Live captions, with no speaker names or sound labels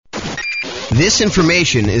This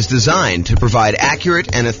information is designed to provide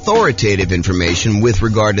accurate and authoritative information with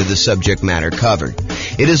regard to the subject matter covered.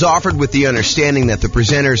 It is offered with the understanding that the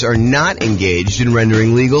presenters are not engaged in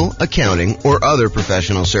rendering legal, accounting, or other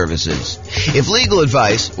professional services. If legal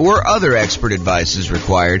advice or other expert advice is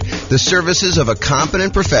required, the services of a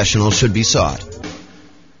competent professional should be sought.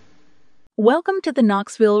 Welcome to the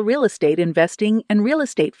Knoxville Real Estate Investing and Real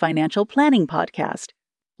Estate Financial Planning Podcast.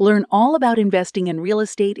 Learn all about investing in real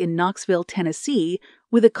estate in Knoxville, Tennessee,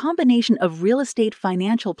 with a combination of real estate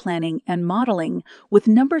financial planning and modeling with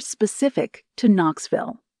numbers specific to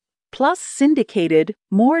Knoxville. Plus syndicated,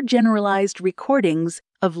 more generalized recordings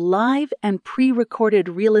of live and pre-recorded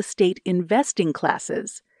real estate investing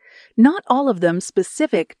classes, not all of them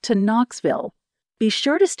specific to Knoxville. Be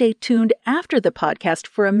sure to stay tuned after the podcast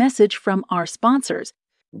for a message from our sponsors.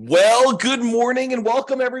 Well, good morning and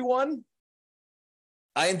welcome, everyone.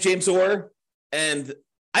 I am James Orr, and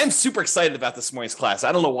I'm super excited about this morning's class.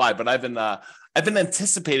 I don't know why, but I've been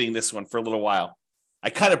anticipating this one for a little while. I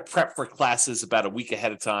kind of prep for classes about a week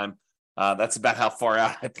ahead of time. That's about how far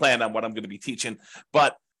out I plan on what I'm going to be teaching.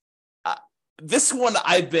 But this one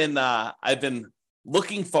I've been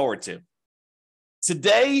looking forward to.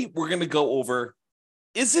 Today we're going to go over: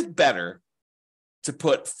 is it better to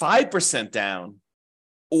put 5% down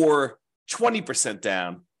or 20%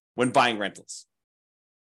 down when buying rentals?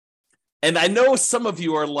 And I know some of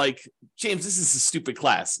you are like, James, this is a stupid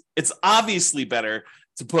class. It's obviously better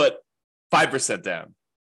to put 5% down.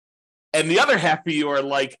 And the other half of you are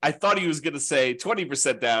like, I thought he was going to say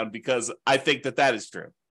 20% down because I think that is true.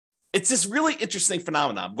 It's this really interesting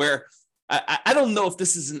phenomenon where I don't know if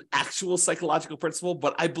this is an actual psychological principle,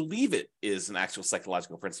 but I believe it is an actual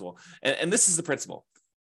psychological principle. And this is the principle.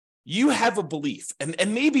 You have a belief, and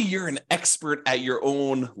maybe you're an expert at your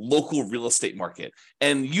own local real estate market,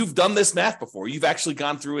 and you've done this math before. You've actually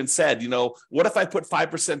gone through and said, what if I put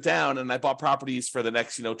 5% down and I bought properties for the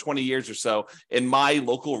next, 20 years or so in my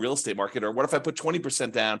local real estate market? Or what if I put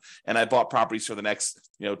 20% down and I bought properties for the next,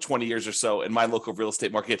 20 years or so in my local real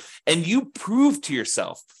estate market? And you prove to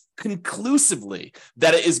yourself conclusively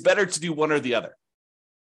that it is better to do one or the other.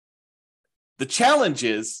 The challenge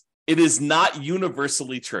is, it is not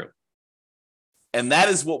universally true. And that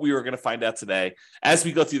is what we are going to find out today as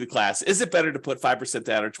we go through the class. Is it better to put 5%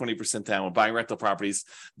 down or 20% down when buying rental properties?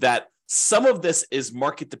 That some of this is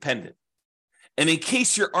market dependent. And in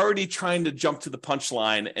case you're already trying to jump to the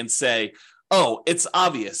punchline and say, oh, it's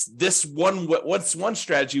obvious, this one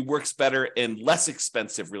strategy works better in less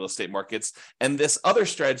expensive real estate markets, and this other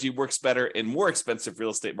strategy works better in more expensive real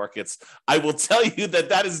estate markets, I will tell you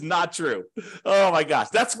that is not true. Oh my gosh,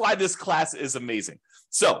 that's why this class is amazing.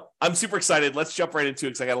 So I'm super excited. Let's jump right into it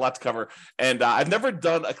because I got a lot to cover. And I've never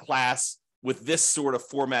done a class with this sort of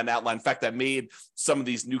format and outline. In fact, I made some of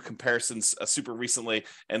these new comparisons super recently.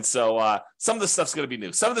 And so some of this stuff's going to be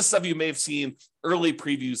new. Some of the stuff you may have seen early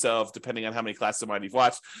previews of, depending on how many classes of mine you've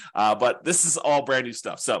watched. But this is all brand new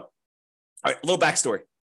stuff. So, all right, a little backstory.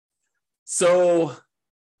 So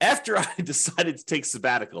after I decided to take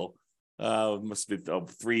sabbatical, must have been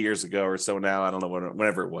 3 years ago or so now. I don't know,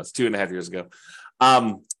 whenever it was, 2.5 years ago.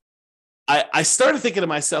 I started thinking to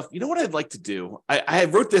myself, you know what I'd like to do? I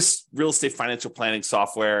wrote this real estate financial planning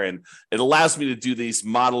software, and it allows me to do these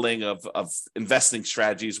modeling of investing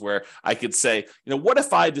strategies where I could say, what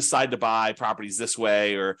if I decide to buy properties this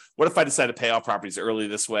way? Or what if I decide to pay off properties early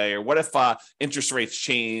this way? Or what if interest rates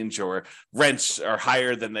change, or rents are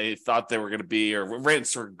higher than they thought they were going to be, or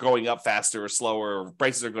rents are going up faster or slower, or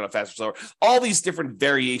prices are going up faster or slower? All these different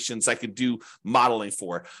variations I could do modeling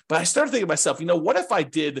for. But I started thinking to myself, what if I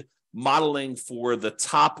did modeling for the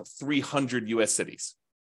top 300 U.S. cities?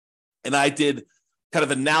 And I did kind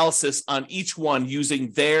of analysis on each one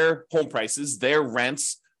using their home prices, their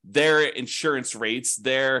rents, their insurance rates,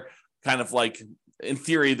 their kind of like, in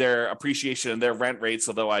theory, their appreciation and their rent rates,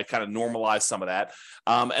 although I kind of normalized some of that.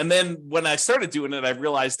 And then when I started doing it, I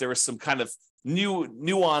realized there was some kind of new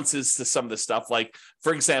nuances to some of this stuff. Like,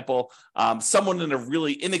 for example, someone in a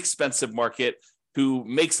really inexpensive market who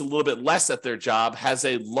makes a little bit less at their job has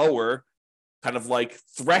a lower kind of like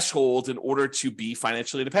threshold in order to be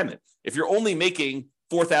financially independent. If you're only making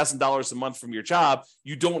 $4,000 a month from your job,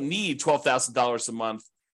 you don't need $12,000 a month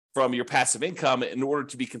from your passive income in order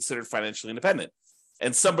to be considered financially independent.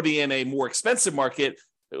 And somebody in a more expensive market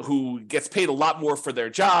who gets paid a lot more for their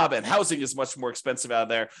job and housing is much more expensive out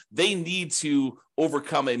there, they need to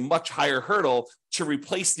overcome a much higher hurdle to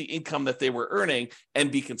replace the income that they were earning and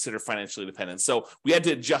be considered financially independent. So we had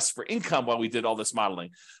to adjust for income while we did all this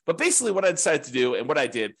modeling. But basically what I decided to do, and what I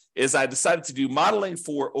did, is I decided to do modeling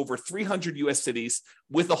for over 300 US cities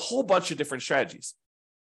with a whole bunch of different strategies.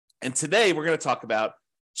 And today we're going to talk about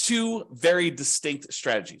two very distinct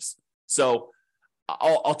strategies. So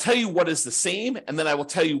I'll tell you what is the same, and then I will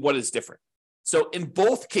tell you what is different. So in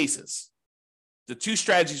both cases, the two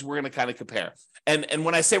strategies we're going to kind of compare. And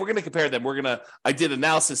when I say we're going to compare them, I did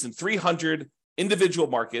analysis in 300 individual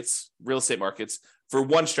markets, real estate markets, for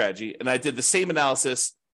one strategy. And I did the same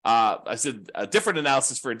analysis. I did a different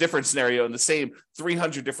analysis for a different scenario in the same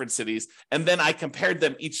 300 different cities. And then I compared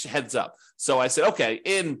them each heads up. So I said, okay,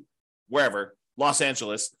 in wherever, Los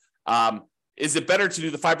Angeles, is it better to do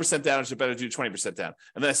the 5% down or is it better to do 20% down?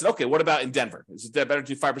 And then I said, okay, what about in Denver? Is it better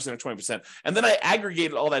to do 5% or 20%? And then I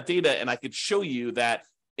aggregated all that data and I could show you that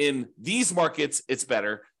in these markets, it's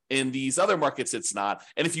better. In these other markets, it's not.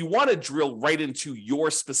 And if you want to drill right into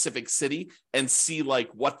your specific city and see like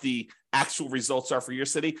what the actual results are for your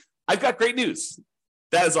city, I've got great news.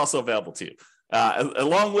 That is also available to you,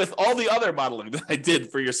 along with all the other modeling that I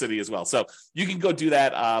did for your city as well. So you can go do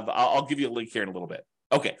that. I'll give you a link here in a little bit.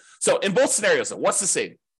 Okay, so in both scenarios, what's the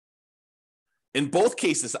same? In both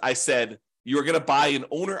cases, I said you're going to buy an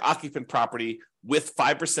owner-occupant property with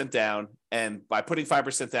 5% down, and by putting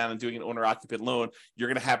 5% down and doing an owner-occupant loan, you're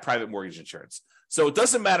going to have private mortgage insurance. So it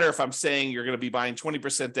doesn't matter if I'm saying you're going to be buying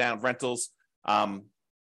 20% down rentals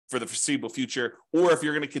for the foreseeable future, or if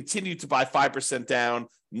you're going to continue to buy 5% down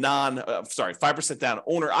 5% down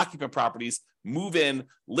owner-occupant properties, move in,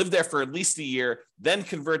 live there for at least a year, then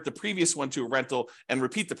convert the previous one to a rental and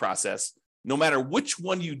repeat the process. No matter which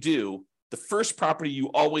one you do, the first property you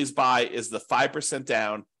always buy is the 5%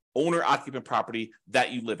 down owner-occupant property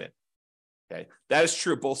that you live in. Okay, that is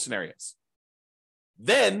true of both scenarios.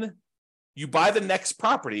 Then you buy the next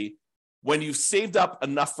property when you've saved up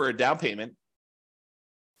enough for a down payment,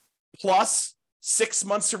 plus 6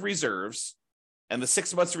 months of reserves, and the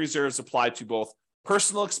 6 months of reserves apply to both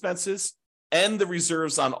personal expenses and the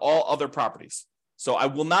reserves on all other properties. So I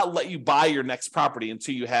will not let you buy your next property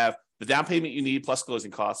until you have the down payment you need plus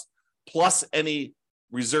closing costs, plus any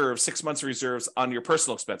reserves, 6 months of reserves on your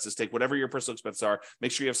personal expenses. Take whatever your personal expenses are,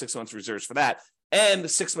 make sure you have 6 months of reserves for that,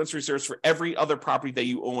 and 6 months reserves for every other property that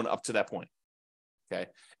you own up to that point. Okay.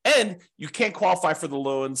 And you can't qualify for the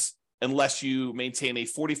loans unless you maintain a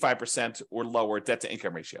 45% or lower debt to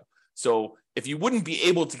income ratio. So if you wouldn't be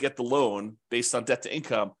able to get the loan based on debt to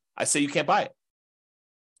income, I say you can't buy it.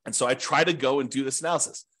 And so I try to go and do this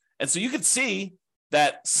analysis. And so you can see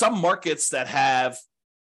that some markets that have,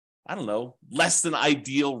 I don't know, less than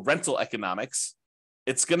ideal rental economics,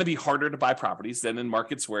 it's going to be harder to buy properties than in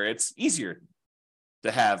markets where it's easier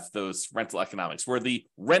to have those rental economics, where the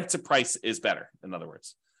rent to price is better, in other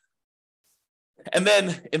words. And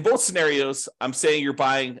then in both scenarios, I'm saying you're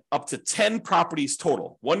buying up to 10 properties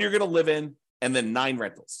total, one you're going to live in, and then 9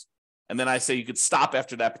 rentals. And then I say you could stop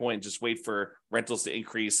after that point and just wait for rentals to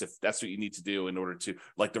increase if that's what you need to do in order to,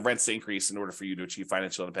 like the rents to increase in order for you to achieve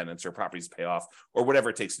financial independence or properties to pay off or whatever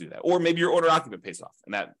it takes to do that. Or maybe your owner occupant pays off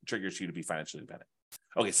and that triggers you to be financially independent.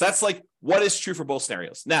 Okay, so that's like what is true for both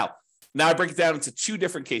scenarios. Now I break it down into 2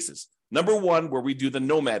 different cases. Number one, where we do the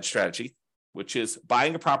nomad strategy, which is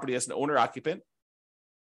buying a property as an owner occupant,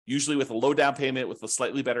 usually with a low down payment with a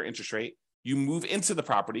slightly better interest rate. You move into the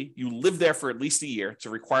property, you live there for at least a year. It's a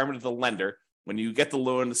requirement of the lender. When you get the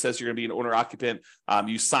loan that says you're going to be an owner occupant,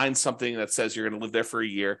 you sign something that says you're going to live there for a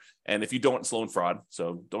year. And if you don't, it's loan fraud.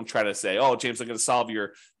 So don't try to say, oh, James, I'm going to solve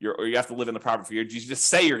your or you have to live in the property for a year. You just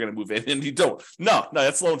say you're going to move in and you don't. No,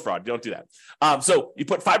 that's loan fraud. You don't do that. So you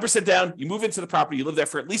put 5% down, you move into the property, you live there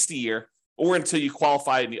for at least a year or until you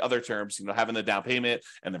qualify in the other terms, having the down payment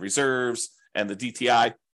and the reserves and the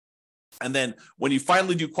DTI. And then when you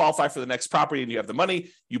finally do qualify for the next property and you have the money,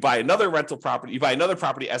 you buy another rental property, you buy another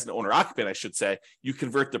property as an owner occupant, I should say, you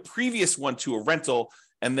convert the previous one to a rental,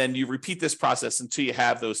 and then you repeat this process until you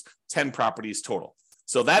have those 10 properties total.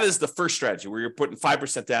 So that is the first strategy where you're putting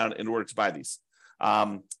 5% down in order to buy these.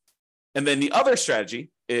 And then the other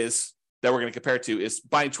strategy is that we're going to compare it to is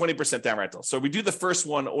buying 20% down rental. So we do the first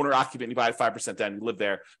one, owner occupant, you buy 5% down, you live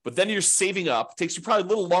there, but then you're saving up. It takes you probably a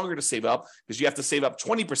little longer to save up because you have to save up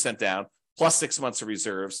 20% down plus 6 months of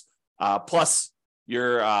reserves, plus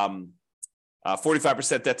your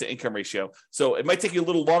 45% debt to income ratio. So it might take you a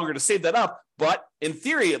little longer to save that up, but in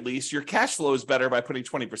theory, at least, your cash flow is better by putting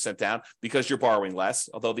 20% down because you're borrowing less,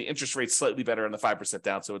 although the interest rate's slightly better on the 5%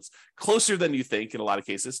 down. So it's closer than you think in a lot of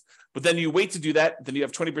cases. But then you wait to do that. Then you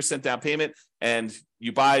have 20% down payment and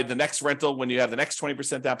you buy the next rental when you have the next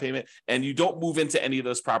 20% down payment and you don't move into any of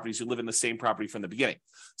those properties. You live in the same property from the beginning.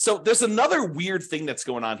 So there's another weird thing that's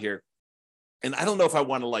going on here. And I don't know if I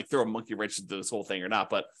want to throw a monkey wrench into this whole thing or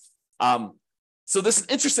not, but so this is an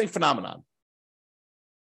interesting phenomenon.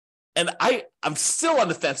 And I'm still on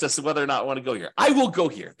the fence as to whether or not I want to go here. I will go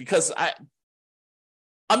here because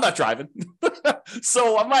I'm not driving.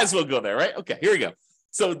 So I might as well go there, right? Okay, here we go.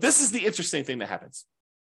 So this is the interesting thing that happens.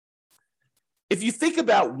 If you think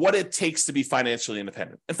about what it takes to be financially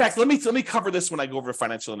independent. In fact, let me cover this when I go over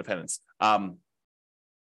financial independence,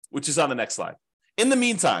 which is on the next slide. In the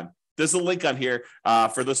meantime, there's a link on here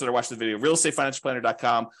for those that are watching the video,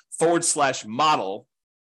 realestatefinancialplanner.com/model.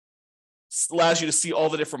 Allows you to see all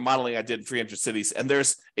the different modeling I did in 300 cities. And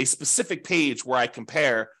there's a specific page where I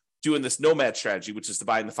compare doing this nomad strategy, which is to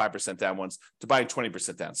buying the 5% down ones, to buying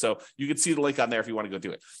 20% down. So you can see the link on there if you want to go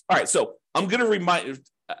do it. All right, so I'm going to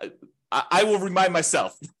I will remind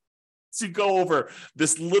myself to go over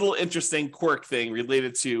this little interesting quirk thing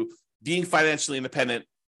related to being financially independent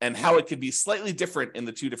and how it could be slightly different in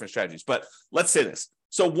the two different strategies. But let's say this.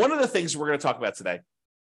 So one of the things we're going to talk about today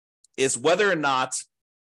is whether or not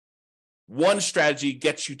one strategy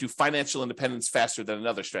gets you to financial independence faster than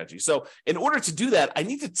another strategy. So in order to do that, I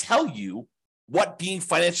need to tell you what being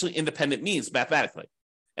financially independent means mathematically.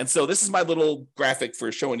 And so this is my little graphic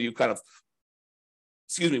for showing you kind of,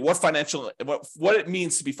 what it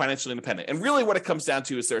means to be financially independent. And really what it comes down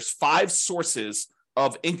to is there's 5 sources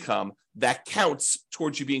of income that counts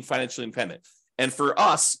towards you being financially independent. And for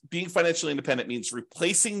us, being financially independent means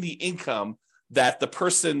replacing the income that the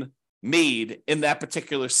person made in that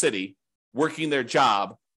particular city working their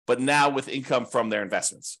job, but now with income from their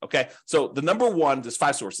investments. Okay. So there's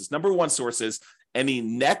 5 sources. Number 1 source is any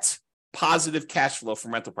net positive cash flow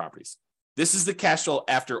from rental properties. This is the cash flow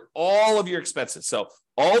after all of your expenses. So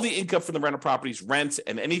all the income from the rental properties, rent,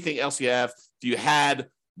 and anything else you have. If you had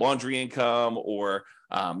laundry income or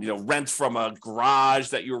rent from a garage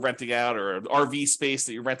that you were renting out, or an RV space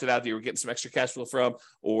that you rented out that you were getting some extra cash flow from,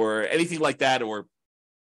 or anything like that, or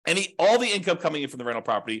all the income coming in from the rental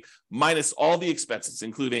property minus all the expenses,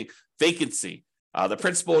 including vacancy, the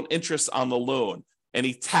principal and interest on the loan,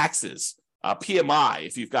 any taxes, PMI,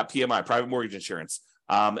 if you've got PMI, private mortgage insurance,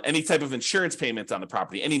 any type of insurance payment on the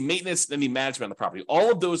property, any maintenance, any management on the property,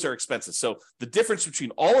 all of those are expenses. So the difference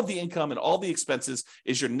between all of the income and all the expenses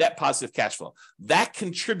is your net positive cash flow. That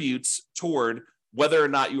contributes toward whether or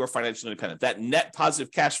not you are financially independent. That net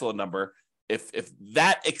positive cash flow number, if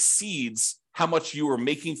that exceeds how much you are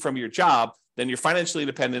making from your job, then you're financially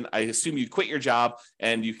independent. I assume you quit your job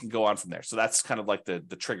and you can go on from there. So that's kind of like the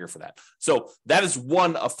trigger for that. So that is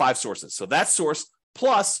one of 5 sources. So that source,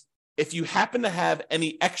 plus if you happen to have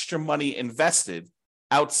any extra money invested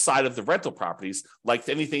outside of the rental properties, like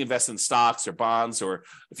anything invested in stocks or bonds, or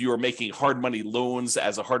if you are making hard money loans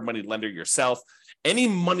as a hard money lender yourself, any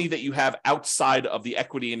money that you have outside of the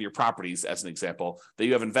equity in your properties, as an example, that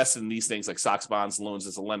you have invested in these things like stocks, bonds, loans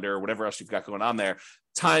as a lender, or whatever else you've got going on there,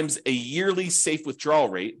 times a yearly safe withdrawal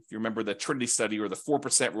rate. If you remember the Trinity study or the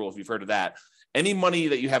 4% rule, if you've heard of that, any money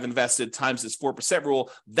that you have invested times this 4%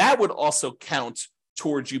 rule, that would also count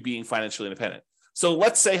towards you being financially independent. So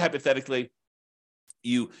let's say hypothetically,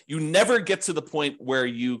 you never get to the point where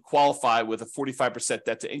you qualify with a 45%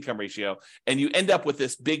 debt to income ratio and you end up with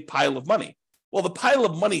this big pile of money. Well, the pile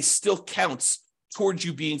of money still counts towards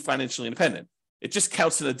you being financially independent. It just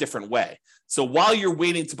counts in a different way. So while you're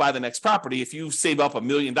waiting to buy the next property, if you save up $1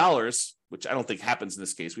 million, which I don't think happens in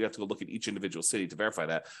this case, we have to go look at each individual city to verify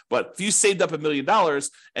that. But if you saved up $1 million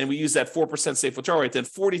and we use that 4% safe withdrawal rate, then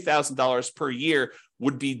 $40,000 per year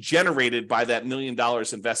would be generated by that $1 million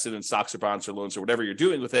invested in stocks or bonds or loans or whatever you're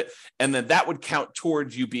doing with it. And then that would count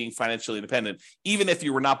towards you being financially independent, even if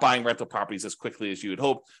you were not buying rental properties as quickly as you would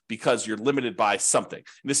hope, because you're limited by something.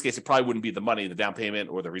 In this case, it probably wouldn't be the money, the down payment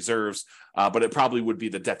or the reserves, but it probably would be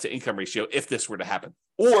the debt to income ratio if this were to happen.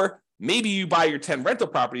 Or maybe you buy your 10 rental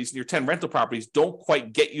properties and your 10 rental properties don't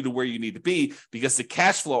quite get you to where you need to be because the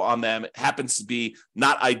cash flow on them happens to be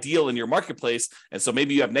not ideal in your marketplace. And so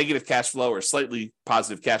maybe you have negative cash flow or slightly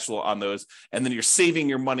positive cash flow on those. And then you're saving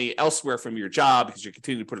your money elsewhere from your job because you're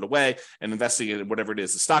continuing to put it away and investing it in whatever it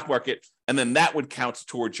is, the stock market. And then that would count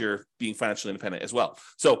towards your being financially independent as well.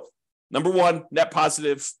 So number 1, net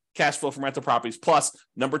positive cash flow from rental properties, plus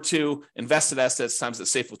number 2, invested assets times the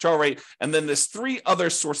safe withdrawal rate. And then there's 3 other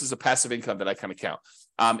sources of passive income that I kind of count.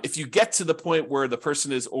 If you get to the point where the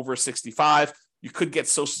person is over 65, you could get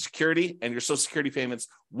Social Security, and your Social Security payments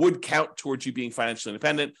would count towards you being financially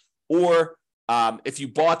independent. Or if you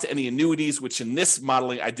bought any annuities, which in this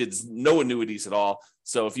modeling, I did no annuities at all.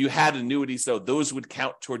 So if you had annuities, though, those would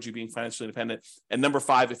count towards you being financially independent. And number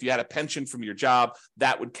 5, if you had a pension from your job,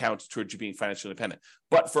 that would count towards you being financially independent.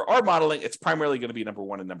 But for our modeling, it's primarily going to be number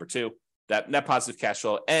 1 and number 2, that net positive cash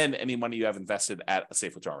flow and any money you have invested at a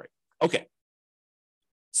safe withdrawal rate. Okay.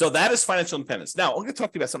 So that is financial independence. Now, I'm going to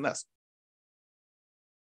talk to you about something else.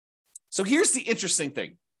 So here's the interesting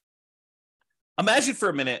thing. Imagine for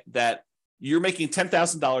a minute that you're making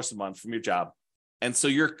 $10,000 a month from your job. And so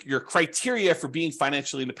your criteria for being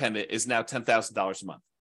financially independent is now $10,000 a month.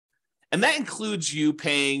 And that includes you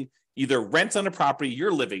paying either rent on a property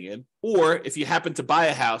you're living in, or if you happen to buy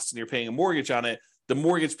a house and you're paying a mortgage on it, the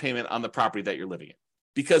mortgage payment on the property that you're living in.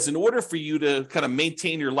 Because in order for you to kind of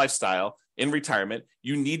maintain your lifestyle in retirement,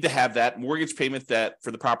 you need to have that mortgage payment that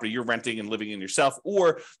for the property you're renting and living in yourself,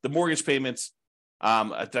 or the mortgage payments,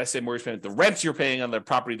 did I say mortgage payment? The rent you're paying on the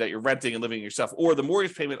property that you're renting and living in yourself, or the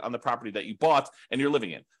mortgage payment on the property that you bought and you're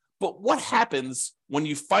living in. But what happens when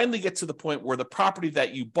you finally get to the point where the property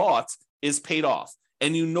that you bought is paid off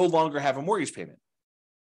and you no longer have a mortgage payment?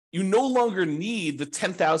 You no longer need the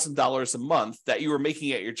 $10,000 a month that you were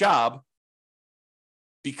making at your job,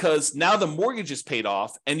 because now the mortgage is paid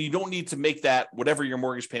off and you don't need to make that whatever your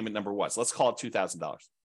mortgage payment number was. Let's call it $2,000.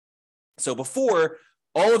 So before,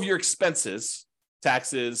 all of your expenses,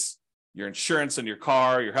 taxes, your insurance on your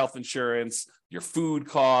car, your health insurance, your food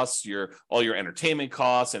costs, all your entertainment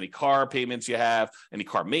costs, any car payments you have, any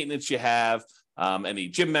car maintenance you have, any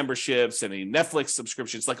gym memberships, any Netflix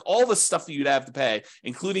subscriptions, like all the stuff that you'd have to pay,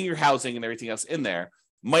 including your housing and everything else in there,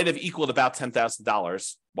 might have equaled about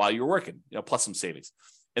 $10,000 while you're working, plus some savings.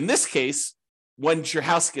 In this case, when your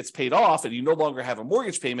house gets paid off and you no longer have a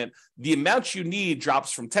mortgage payment, the amount you need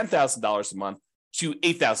drops from $10,000 a month to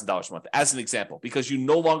 $8,000 a month, as an example, because you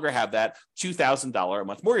no longer have that $2,000 a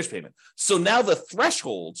month mortgage payment. So now the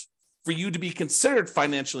threshold for you to be considered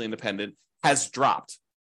financially independent has dropped.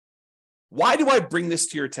 Why do I bring this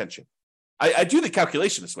to your attention? I do the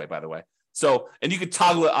calculation this way, by the way. So, and you could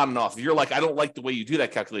toggle it on and off. If you're like, I don't like the way you do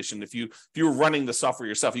that calculation. If you were running the software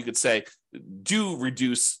yourself, you could say, do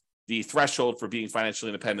reduce the threshold for being financially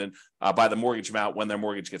independent by the mortgage amount when their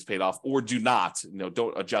mortgage gets paid off, or do not,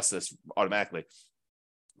 don't adjust this automatically.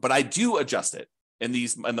 But I do adjust it in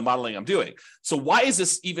the modeling I'm doing. So why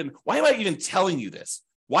am I even telling you this?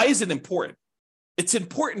 Why is it important? It's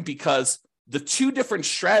important because the two different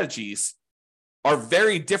strategies are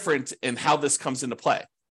very different in how this comes into play.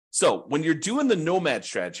 So when you're doing the nomad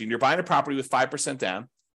strategy and you're buying a property with 5% down,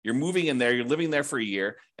 you're moving in there, you're living there for a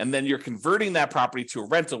year, and then you're converting that property to a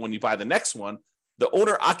rental when you buy the next one, the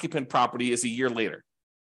owner-occupant property is a year later.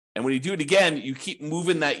 And when you do it again, you keep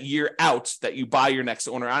moving that year out that you buy your next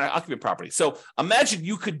owner-occupant property. So imagine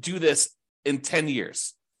you could do this in 10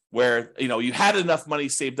 years where you had enough money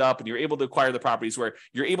saved up and you're able to acquire the properties where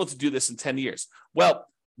you're able to do this in 10 years. Well,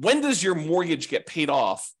 when does your mortgage get paid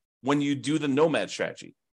off when you do the nomad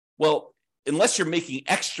strategy? Well, unless you're making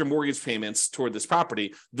extra mortgage payments toward this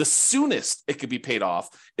property, the soonest it could be paid off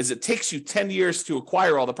is it takes you 10 years to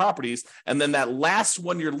acquire all the properties, and then that last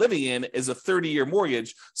one you're living in is a 30-year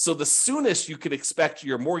mortgage. So the soonest you could expect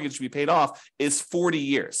your mortgage to be paid off is 40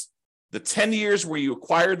 years. The 10 years where you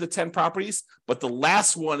acquired the 10 properties, but the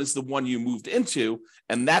last one is the one you moved into,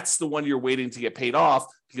 and that's the one you're waiting to get paid off,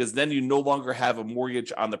 because then you no longer have a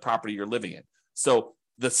mortgage on the property you're living in. So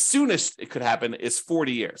the soonest it could happen is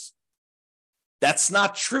 40 years. That's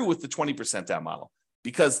not true with the 20% down model,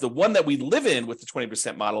 because the one that we live in with the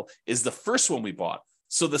 20% model is the first one we bought.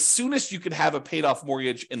 So the soonest you could have a paid off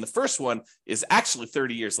mortgage in the first one is actually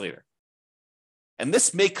 30 years later. And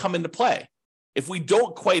this may come into play. If we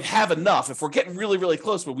don't quite have enough, if we're getting really, really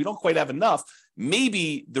close, but we don't quite have enough,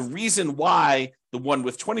 maybe the reason why the one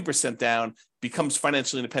with 20% down becomes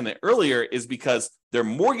financially independent earlier is because their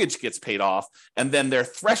mortgage gets paid off, and then their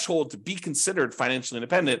threshold to be considered financially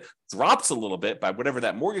independent drops a little bit by whatever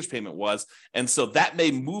that mortgage payment was. And so that may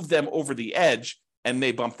move them over the edge and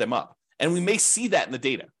may bump them up. And we may see that in the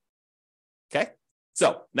data. Okay.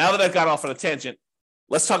 So now that I've got off on a tangent,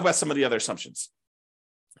 let's talk about some of the other assumptions.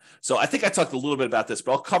 So I think I talked a little bit about this,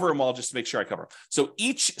 but I'll cover them all just to make sure I cover them. So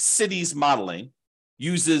each city's modeling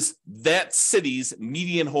uses that city's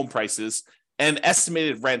median home prices and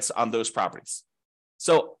estimated rents on those properties.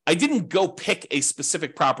 So I didn't go pick a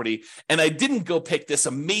specific property, and I didn't go pick this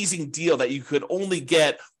amazing deal that you could only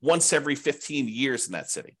get once every 15 years in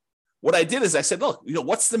that city. What I did is I said, look,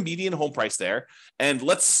 what's the median home price there? And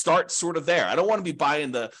let's start sort of there. I don't want to be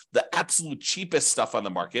buying the absolute cheapest stuff on the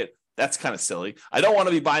market. That's kind of silly. I don't want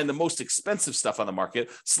to be buying the most expensive stuff on the market.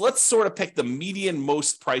 So let's sort of pick the median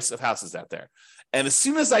most price of houses out there. And as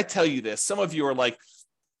soon as I tell you this, some of you are like,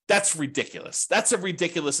 that's ridiculous. That's a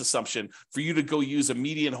ridiculous assumption for you to go use a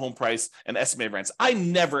median home price and estimated rents. I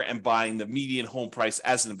never am buying the median home price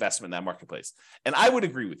as an investment in that marketplace. And I would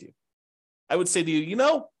agree with you. I would say to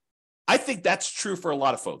you, I think that's true for a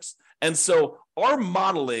lot of folks. And so our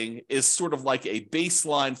modeling is sort of like a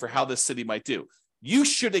baseline for how this city might do. you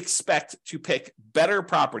should expect to pick better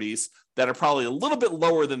properties that are probably a little bit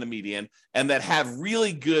lower than the median and that have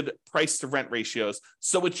really good price to rent ratios.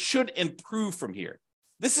 So it should improve from here.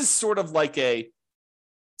 This is sort of like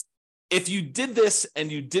if you did this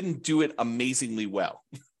and you didn't do it amazingly well,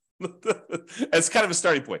 as kind of a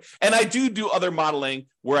starting point. And I do other modeling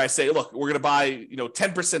where I say, look, we're going to buy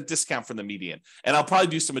 10% discount from the median. And I'll probably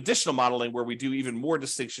do some additional modeling where we do even more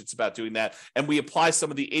distinctions about doing that. And we apply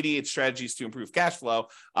some of the 88 strategies to improve cash flow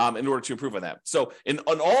in order to improve on that. So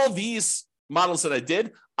on all these models that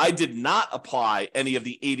I did not apply any of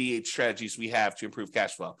the 88 strategies we have to improve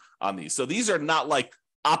cash flow on these. So these are not like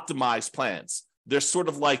optimized plans. They're sort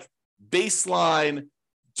of like baseline,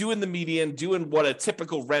 doing the median, doing what a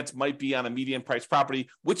typical rent might be on a median price property,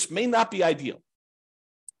 which may not be ideal.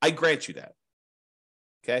 I grant you that.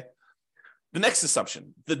 Okay. The next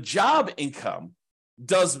assumption, the job income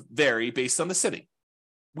does vary based on the city.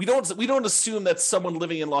 We don't assume that someone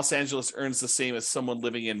living in Los Angeles earns the same as someone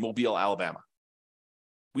living in Mobile, Alabama.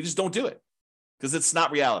 We just don't do it because it's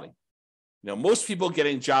not reality. Most people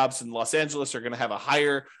getting jobs in Los Angeles are going to have a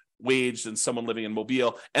higher wage than someone living in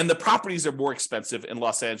Mobile, and the properties are more expensive in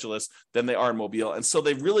Los Angeles than they are in Mobile, and so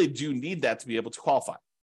they really do need that to be able to qualify.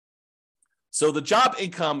 So the job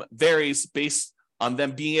income varies based on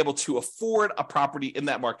them being able to afford a property in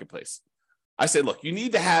that marketplace. I say, look, you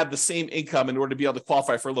need to have the same income in order to be able to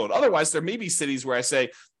qualify for a loan. Otherwise, there may be cities where I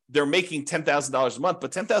say they're making $10,000 a month,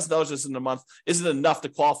 but $10,000 isn't enough to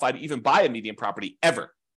qualify to even buy a median property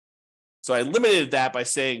ever. So I limited that by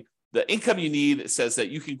saying the income you need says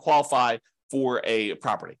that you can qualify for a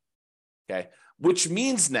property, okay? Which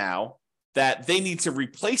means now that they need to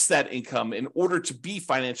replace that income in order to be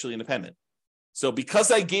financially independent. So because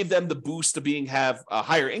I gave them the boost to have a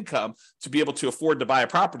higher income to be able to afford to buy a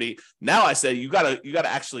property, now I say you gotta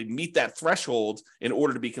actually meet that threshold in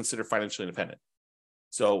order to be considered financially independent.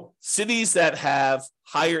 So cities that have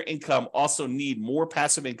higher income also need more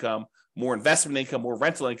passive income, more investment income, more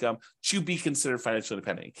rental income to be considered financially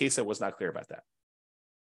independent, in case I was not clear about that.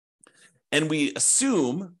 And we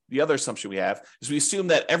assume, the other assumption we have, is we assume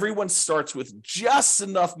that everyone starts with just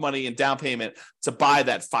enough money in down payment to buy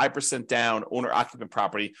that 5% down owner-occupant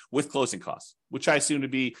property with closing costs, which I assume to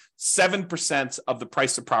be 7% of the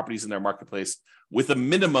price of properties in their marketplace with a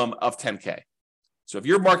minimum of $10K. So if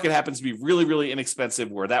your market happens to be really, really inexpensive,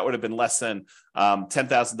 where that would have been less than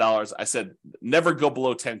 $10,000, I said never go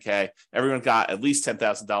below $10K. Everyone got at least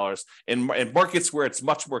 $10,000. In markets where it's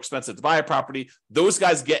much more expensive to buy a property, those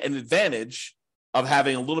guys get an advantage of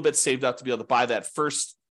having a little bit saved up to be able to buy that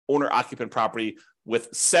first owner-occupant property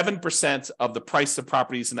with 7% of the price of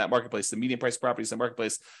properties in that marketplace, the median price of properties in the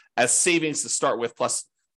marketplace, as savings to start with, plus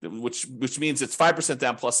which means it's 5%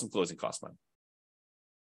 down plus some closing cost money.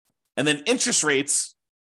 And then interest rates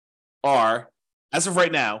are, as of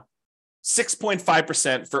right now,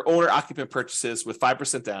 6.5% for owner-occupant purchases with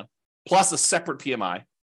 5% down, plus a separate PMI,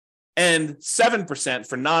 and 7%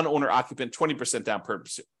 for non-owner-occupant 20% down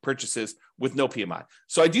purchases with no PMI.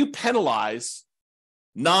 So I do penalize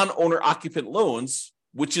non-owner-occupant loans,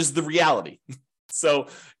 which is the reality. So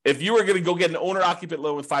if you were going to go get an owner-occupant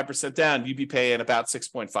loan with 5% down, you'd be paying about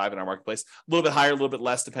 6.5 in our marketplace, a little bit higher, a little bit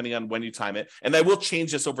less, depending on when you time it. And I will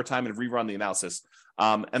change this over time and rerun the analysis.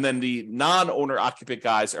 And then the non-owner-occupant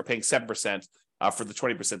guys are paying 7% for the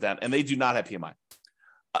 20% down, and they do not have PMI.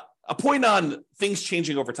 A point on things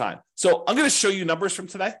changing over time. So I'm going to show you numbers from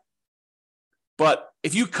today. But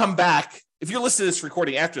if you come back, if you're listening to this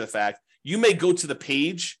recording after the fact, you may go to the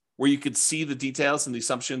page where you could see the details and the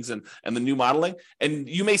assumptions and the new modeling, and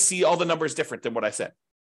you may see all the numbers different than what I said.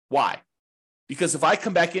 Why? Because if I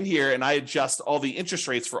come back in here and I adjust all the interest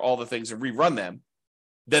rates for all the things and rerun them,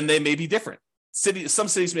 then they may be different. Some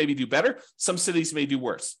cities maybe do better, some cities may do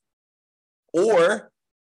worse. Or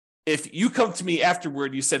if you come to me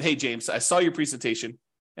afterward, you said, hey, James, I saw your presentation,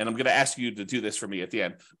 and I'm going to ask you to do this for me at the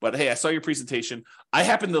end, but hey, I saw your presentation. I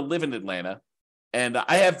happen to live in Atlanta, and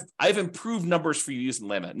I've improved numbers for you using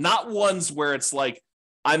Atlanta, not ones where it's like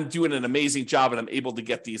I'm doing an amazing job and I'm able to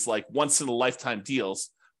get these like once in a lifetime deals,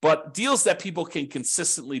 but deals that people can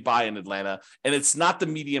consistently buy in Atlanta. And it's not the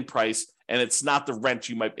median price, and it's not the rent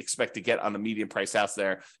you might expect to get on the median price house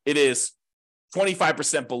there. It is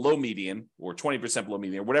 25% below median or 20% below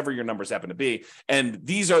median, or whatever your numbers happen to be. And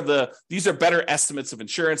these are better estimates of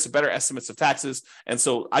insurance, better estimates of taxes. And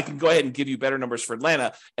so I can go ahead and give you better numbers for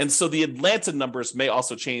Atlanta. And so the Atlanta numbers may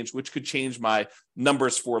also change, which could change my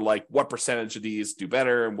numbers for like what percentage of these do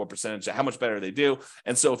better and what percentage, how much better they do.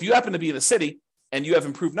 And so if you happen to be in the city and you have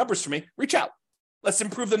improved numbers for me, reach out. let's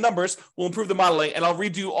improve the numbers. We'll improve the modeling, and I'll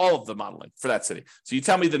redo all of the modeling for that city. So you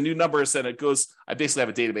tell me the new numbers, and it goes, I basically have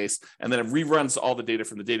a database, and then it reruns all the data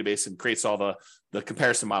from the database and creates all the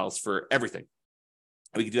comparison models for everything.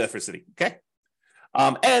 We can do that for a city, okay?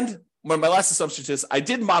 And one of my last assumptions is I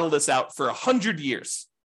did model this out for 100 years.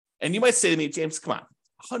 And you might say to me, James, come on,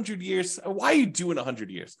 100 years? Why are you doing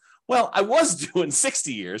 100 years? Well, I was doing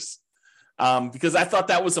 60 years because I thought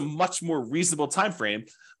that was a much more reasonable time frame.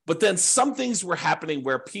 But then some things were happening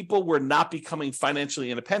where people were not becoming financially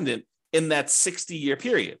independent in that 60-year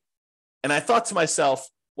period. And I thought to myself,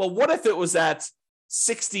 well, what if it was at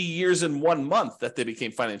 60 years and 1 month that they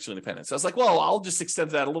became financially independent? So I was like, well, I'll just extend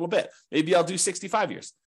that a little bit. Maybe I'll do 65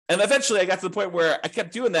 years. And eventually I got to the point where I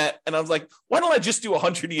kept doing that. And I was like, why don't I just do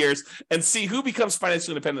 100 years and see who becomes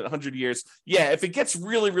financially independent in 100 years? Yeah, if it gets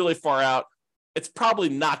really, really far out, it's probably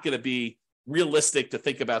not going to be realistic to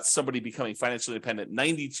think about somebody becoming financially independent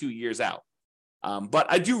 92 years out. But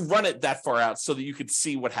I do run it that far out so that you could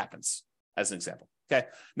see what happens as an example. Okay.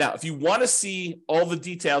 Now, if you want to see all the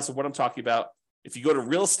details of what I'm talking about, if you go to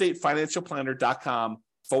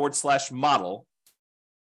realestatefinancialplanner.com/model,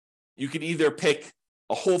 you can either pick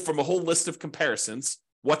from a whole list of comparisons.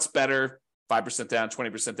 What's better, 5% down,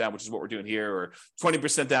 20% down, which is what we're doing here, or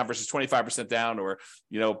 20% down versus 25% down, or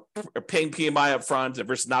paying PMI up front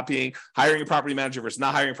versus not hiring a property manager versus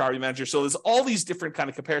not hiring a property manager. So there's all these different kind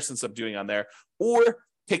of comparisons I'm doing on there. Or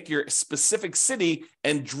pick your specific city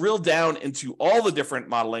and drill down into all the different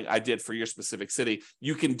modeling I did for your specific city.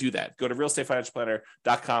 You can do that. Go to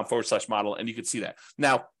realestatefinancialplanner.com/model, and you can see that.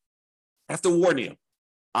 Now, I have to warn you,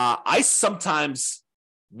 I sometimes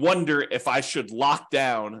wonder if I should lock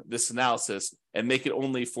down this analysis and make it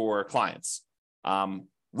only for clients.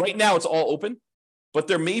 Right now, it's all open, but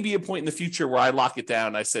there may be a point in the future where I lock it down.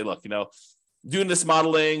 And I say, look, doing this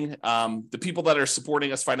modeling, the people that are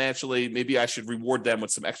supporting us financially, maybe I should reward them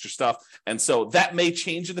with some extra stuff. And so that may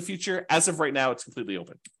change in the future. As of right now, it's completely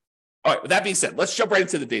open. All right, with that being said, let's jump right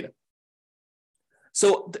into the data.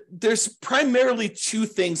 So there's primarily two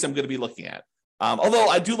things I'm going to be looking at. Although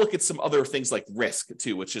I do look at some other things like risk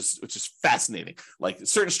too, which is fascinating. Like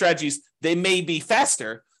certain strategies, they may be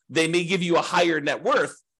faster, they may give you a higher net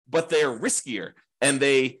worth, but they're riskier, and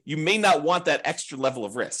you may not want that extra level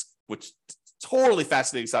of risk, which totally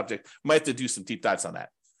fascinating subject. Might have to do some deep dives on that.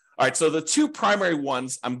 All right, so the two primary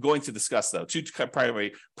ones I'm going to discuss, though, two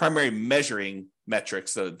primary measuring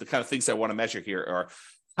metrics, the kind of things I want to measure here are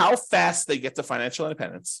how fast they get to financial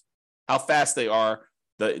independence, how fast they are,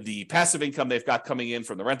 the passive income they've got coming in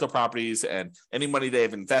from the rental properties and any money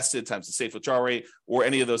they've invested times the safe withdrawal rate, or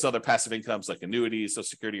any of those other passive incomes like annuities, Social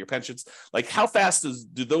Security, or pensions. Like how fast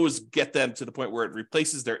do those get them to the point where it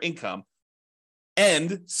replaces their income?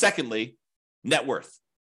 And secondly, net worth.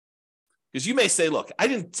 Because you may say, look, I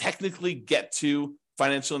didn't technically get to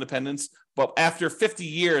financial independence, but after 50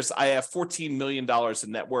 years, I have $14 million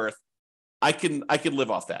in net worth. I can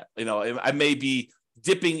live off that. I may be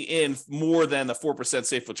dipping in more than the 4%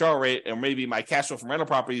 safe withdrawal rate, or maybe my cash flow from rental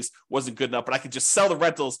properties wasn't good enough, but I could just sell the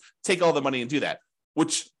rentals, take all the money and do that,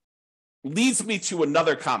 which leads me to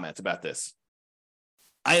another comment about this.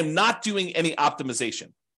 I am not doing any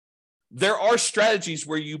optimization. There are strategies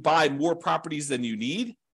where you buy more properties than you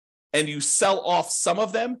need and you sell off some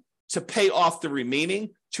of them to pay off the remaining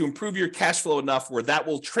to improve your cash flow enough where that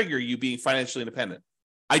will trigger you being financially independent.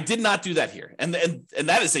 I did not do that here. And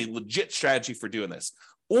that is a legit strategy for doing this.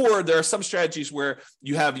 Or there are some strategies where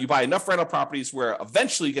you buy enough rental properties where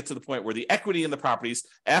eventually you get to the point where the equity in the properties,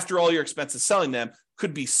 after all your expenses selling them,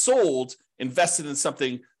 could be sold, invested in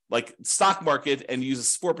something like stock market, and use a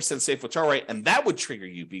 4% safe withdrawal rate, and that would trigger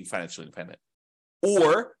you being financially independent.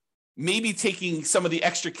 Or maybe taking some of the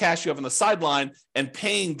extra cash you have on the sideline and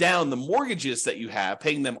paying down the mortgages that you have,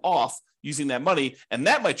 paying them off, using that money, and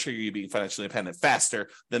that might trigger you being financially independent faster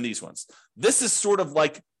than these ones. This is sort of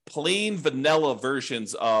like plain vanilla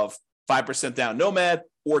versions of 5% down nomad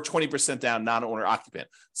or 20% down non-owner occupant.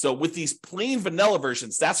 So with these plain vanilla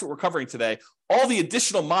versions, that's what we're covering today. All the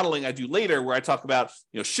additional modeling I do later, where I talk about,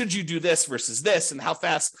 should you do this versus this, and how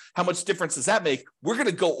much difference does that make? We're going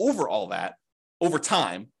to go over all that over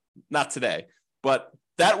time, not today, but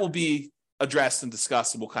that will be addressed and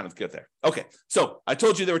discussed, and we'll kind of get there. Okay, so I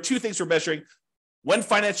told you there were two things we're measuring: when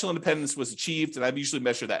financial independence was achieved, and I usually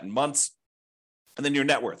measure that in months, and then your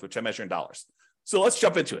net worth, which I measure in dollars. So let's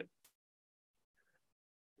jump into it.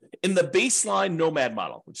 In the baseline nomad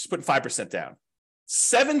model, which is putting 5% down,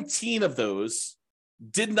 17 of those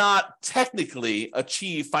did not technically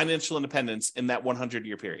achieve financial independence in that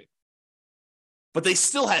 100-year period, but they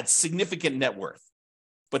still had significant net worth.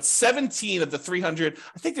 But 17 of the 300,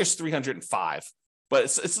 I think there's 305 but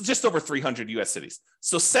it's just over 300 U.S. cities.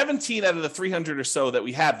 So 17 out of the 300 or so that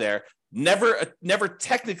we have there never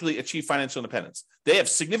technically achieved financial independence. They have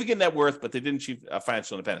significant net worth, but they didn't achieve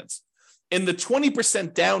financial independence. In the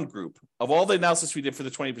 20% down group, of all the analysis we did for the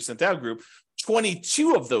 20% down group,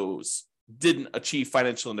 22 of those didn't achieve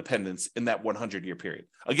financial independence in that 100-year period.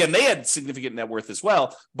 Again, they had significant net worth as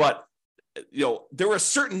well, but there were a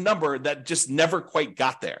certain number that just never quite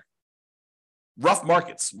got there. Rough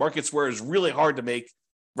markets where it's really hard to make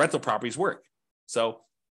rental properties work. So,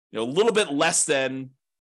 a little bit less than,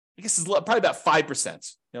 I guess it's probably about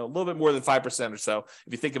 5%, a little bit more than 5% or so.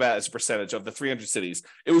 If you think about it as a percentage of the 300 cities,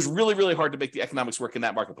 it was really, really hard to make the economics work in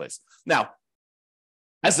that marketplace. Now,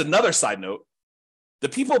 as another side note, the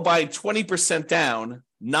people buying 20% down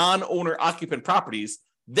non-owner occupant properties,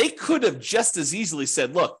 they could have just as easily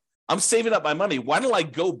said, look, I'm saving up my money. Why don't I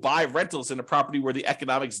go buy rentals in a property where the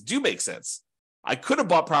economics do make sense? I could have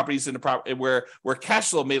bought properties in a property where cash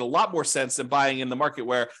flow made a lot more sense than buying in the market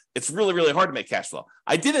where it's really, really hard to make cash flow.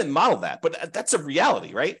 I didn't model that, but that's a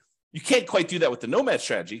reality, right? You can't quite do that with the nomad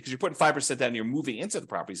strategy because you're putting 5% down and you're moving into the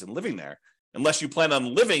properties and living there. Unless you plan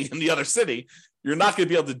on living in the other city, you're not going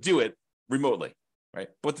to be able to do it remotely, right?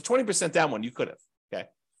 But the 20% down one, you could have, okay?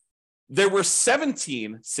 There were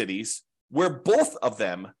 17 cities where both of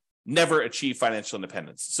them never achieved financial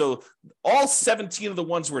independence. So all 17 of the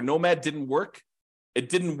ones where nomad didn't work, it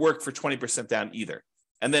didn't work for 20% down either.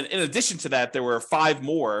 And then in addition to that, there were 5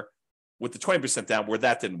 more with the 20% down where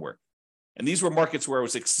that didn't work. And these were markets where it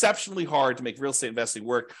was exceptionally hard to make real estate investing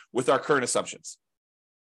work with our current assumptions.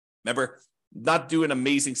 Remember, not doing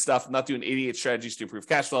amazing stuff, not doing 88 strategies to improve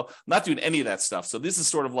cash flow, not doing any of that stuff. So this is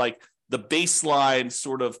sort of like the baseline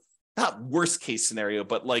sort of, not worst case scenario,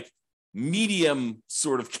 but like medium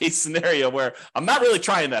sort of case scenario where I'm not really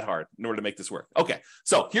trying that hard in order to make this work. Okay,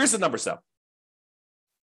 so here's the numbers though.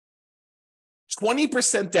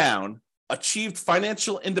 20% down achieved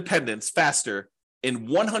financial independence faster in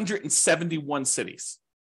 171 cities.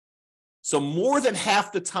 So more than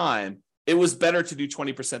half the time, it was better to do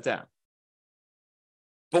 20% down.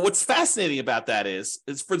 But what's fascinating about that is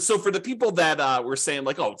for the people that were saying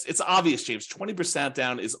like, oh, it's obvious, James, 20%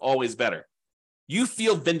 down is always better. You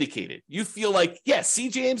feel vindicated. You feel like, yeah, see,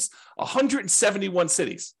 James, 171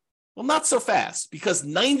 cities. Well, not so fast because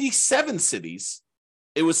 97 cities,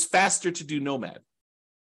 it was faster to do nomad.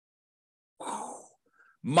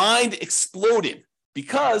 Mind exploded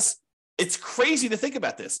because it's crazy to think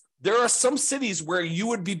about this. There are some cities where you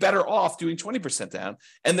would be better off doing 20% down,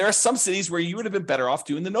 and there are some cities where you would have been better off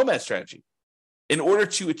doing the nomad strategy in order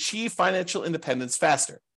to achieve financial independence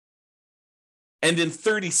faster. And in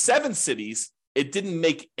 37 cities, it didn't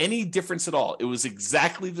make any difference at all. It was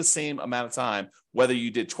exactly the same amount of time, whether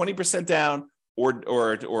you did 20% down or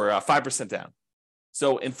 5% down.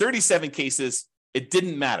 So in 37 cases, it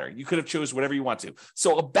didn't matter. You could have chose whatever you want to.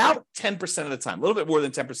 So about 10% of the time, a little bit more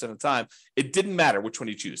than 10% of the time, it didn't matter which one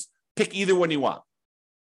you choose. Pick either one you want.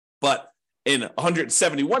 But in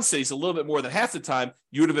 171 cities, a little bit more than half the time,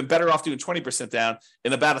 you would have been better off doing 20% down.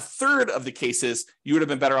 In about a third of the cases, you would have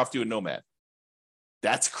been better off doing nomad.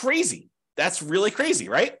 That's crazy. That's really crazy,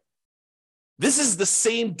 right? This is the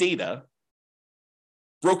same data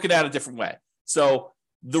broken out a different way. So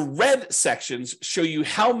the red sections show you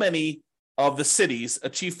how many of the cities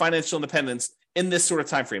achieve financial independence in this sort of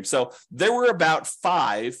time frame. So there were about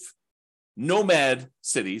 5 nomad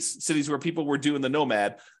cities where people were doing the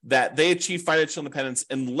nomad, that they achieved financial independence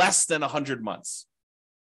in less than 100 months.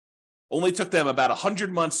 Only took them about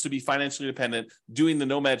 100 months to be financially independent doing the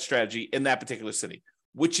nomad strategy in that particular city,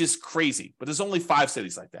 which is crazy. But there's only 5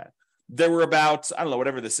 cities like that. There were about, I don't know,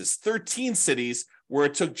 whatever this is, 13 cities where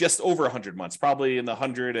it took just over 100 months, probably in the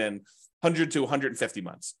 100 to 150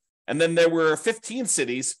 months. And then there were 15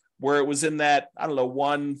 cities where it was in that, I don't know,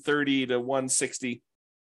 130 to 160,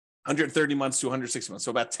 130 months to 160 months.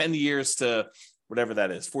 So about 10 years to whatever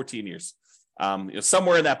that is, 14 years,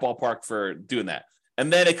 somewhere in that ballpark for doing that.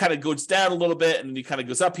 And then it kind of goes down a little bit and then it kind of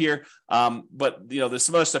goes up here. But there's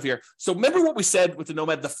some other stuff here. So remember what we said with the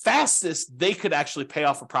nomad, the fastest they could actually pay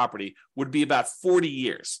off a property would be about 40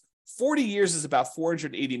 years. 40 years is about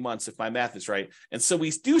 480 months, if my math is right. And so we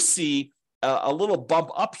do see a little bump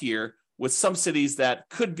up here with some cities that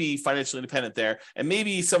could be financially independent there. And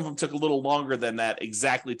maybe some of them took a little longer than that,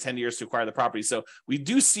 exactly 10 years to acquire the property. So we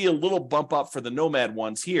do see a little bump up for the nomad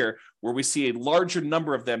ones here, where we see a larger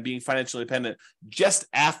number of them being financially independent just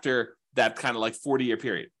after that kind of like 40-year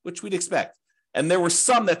period, which we'd expect. And there were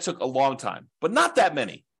some that took a long time, but not that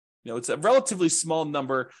many. It's a relatively small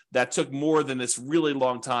number that took more than this really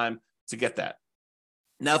long time to get that.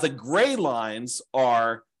 Now, the gray lines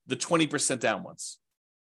are the 20% down ones.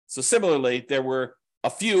 So similarly, there were a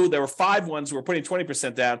few, there were 5 ones who were putting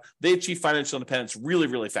 20% down. They achieved financial independence really,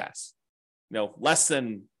 really fast. Less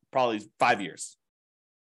than probably 5 years.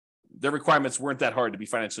 Their requirements weren't that hard to be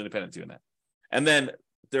financially independent doing that. And then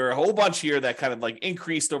there are a whole bunch here that kind of like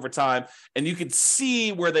increased over time, and you can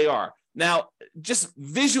see where they are. Now, just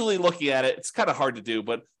visually looking at it, it's kind of hard to do,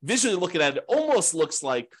 but visually looking at it, it almost looks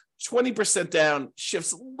like 20% down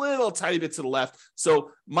shifts a little tiny bit to the left.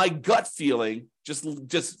 So my gut feeling, just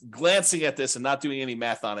glancing at this and not doing any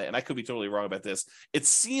math on it, and I could be totally wrong about this, it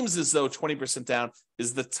seems as though 20% down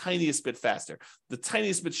is the tiniest bit faster, the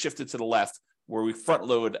tiniest bit shifted to the left, where we front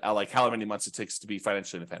load like however many months it takes to be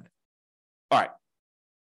financially independent. All right.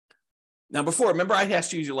 Now, before, remember I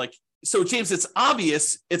asked you, like, so James, it's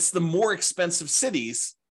obvious it's the more expensive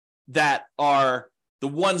cities that are the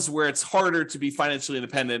ones where it's harder to be financially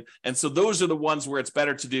independent. And so those are the ones where it's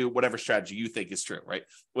better to do whatever strategy you think is true, right?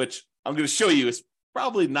 Which I'm going to show you is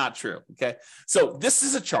probably not true, okay? So this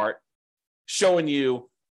is a chart showing you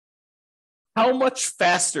how much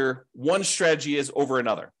faster one strategy is over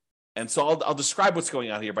another. And so I'll describe what's going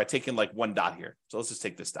on here by taking like one dot here. So let's just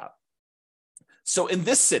take this dot. So in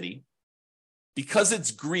this city, because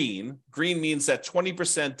it's green means that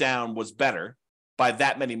 20% down was better by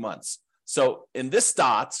that many months. So in this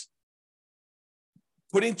dot,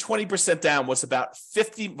 putting 20% down was about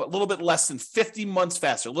a little bit less than 50 months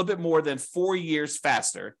faster, a little bit more than 4 years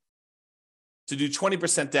faster to do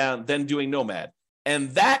 20% down than doing Nomad.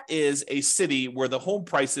 And that is a city where the home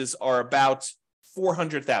prices are about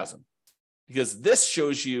 $400,000, because this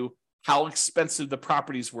shows you how expensive the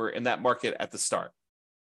properties were in that market at the start.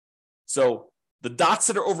 So the dots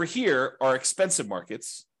that are over here are expensive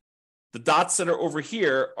markets. The dots that are over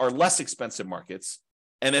here are less expensive markets.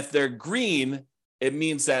 And if they're green, it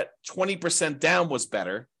means that 20% down was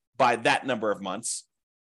better by that number of months.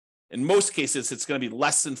 In most cases, it's going to be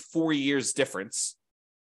less than 4 years difference.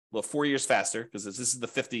 Well, 4 years faster, because this is the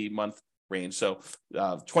 50-month range. So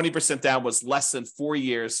 20% down was less than 4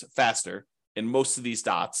 years faster in most of these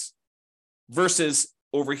dots, versus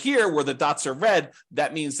over here where the dots are red,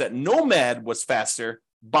 that means that Nomad was faster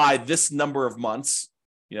by this number of months.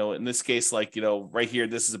 In this case, like, right here,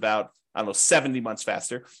 this is about, 70 months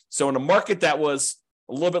faster. So in a market that was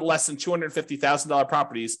a little bit less than $250,000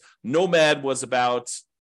 properties, Nomad was about,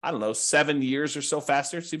 7 years or so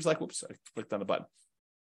faster. Seems like, whoops, I clicked on the button.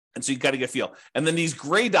 And so you got to get a feel. And then these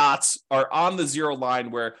gray dots are on the zero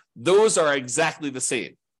line where those are exactly the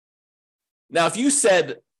same. Now, if you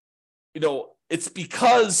said, it's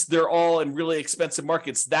because they're all in really expensive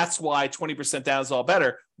markets, that's why 20% down is all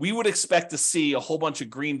better, we would expect to see a whole bunch of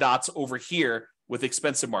green dots over here with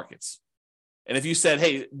expensive markets. And if you said,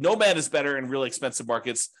 hey, Nomad is better in really expensive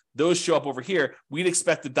markets, those show up over here, we'd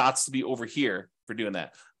expect the dots to be over here for doing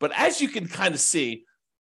that. But as you can kind of see,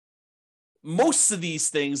 most of these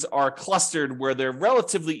things are clustered where they're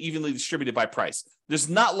relatively evenly distributed by price. There's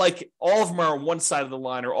not like all of them are on one side of the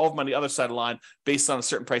line or all of them on the other side of the line based on a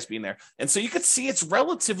certain price being there. And so you could see it's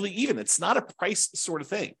relatively even. It's not a price sort of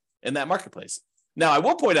thing in that marketplace. Now, I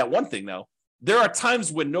will point out one thing, though. There are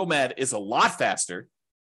times when Nomad is a lot faster,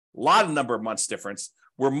 a lot of number of months difference,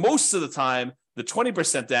 where most of the time, the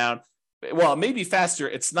 20% down, well, it may be faster.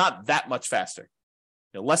 It's not that much faster,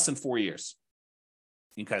 less than 4 years.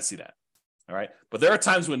 You can kind of see that. All right. But there are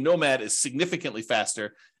times when Nomad is significantly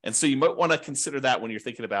faster. And so you might want to consider that when you're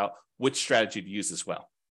thinking about which strategy to use as well.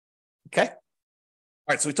 Okay. All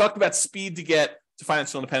right. So we talked about speed to get to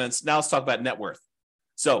financial independence. Now let's talk about net worth.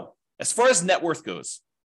 So as far as net worth goes,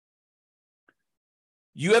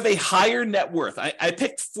 you have a higher net worth. I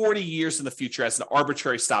picked 40 years in the future as an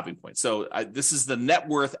arbitrary stopping point. So this is the net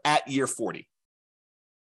worth at year 40.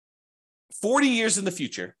 40 years in the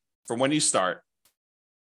future from when you start,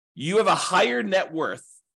 you have a higher net worth,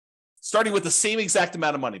 starting with the same exact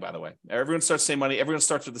amount of money, by the way. Everyone starts the same money. Everyone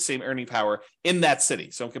starts with the same earning power in that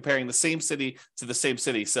city. So I'm comparing the same city to the same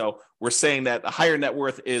city. So we're saying that a higher net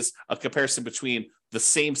worth is a comparison between the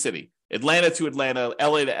same city, Atlanta to Atlanta,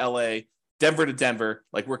 LA to LA, Denver to Denver.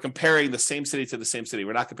 Like, we're comparing the same city to the same city.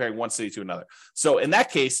 We're not comparing one city to another. So in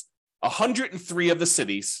that case, 103 of the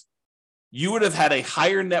cities, you would have had a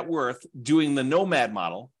higher net worth doing the Nomad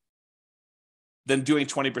model than doing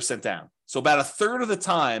 20% down. So about a third of the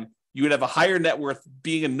time, you would have a higher net worth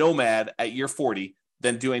being a Nomad at year 40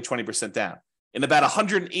 than doing 20% down. In about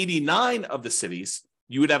 189 of the cities,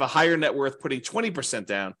 you would have a higher net worth putting 20%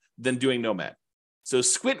 down than doing Nomad. So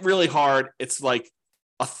squint really hard. It's like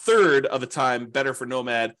a third of the time better for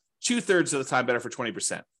Nomad, 2/3 of the time better for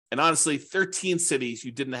 20%. And honestly, 13 cities,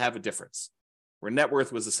 you didn't have a difference where net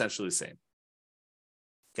worth was essentially the same.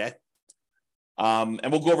 Okay.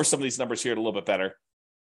 And we'll go over some of these numbers here a little bit better.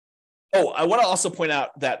 Oh, I want to also point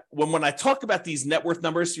out that when I talk about these net worth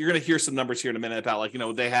numbers, you're going to hear some numbers here in a minute about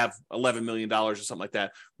they have $11 million or something like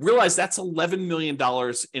that. Realize that's $11 million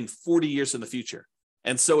in 40 years in the future.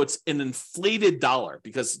 And so it's an inflated dollar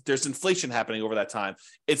because there's inflation happening over that time.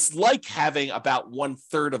 It's like having about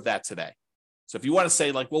 1/3 of that today. So if you want to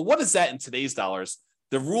say well, what is that in today's dollars?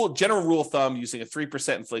 The general rule of thumb using a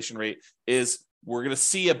 3% inflation rate is we're going to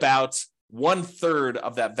see about 1/3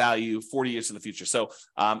 of that value 40 years in the future. So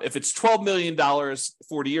if it's $12 million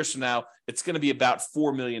 40 years from now, it's going to be about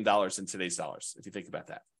 $4 million in today's dollars, if you think about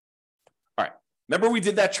that. All right. Remember we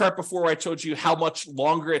did that chart before where I told you how much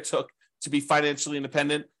longer it took to be financially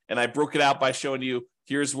independent? And I broke it out by showing you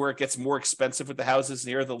here's where it gets more expensive with the houses. And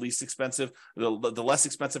here are the least expensive, the less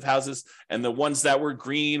expensive houses. And the ones that were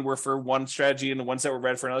green were for one strategy and the ones that were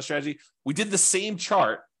red for another strategy. We did the same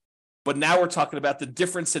chart, but now we're talking about the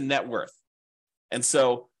difference in net worth. And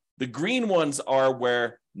so the green ones are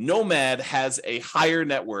where Nomad has a higher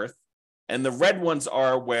net worth, and the red ones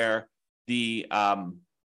are where the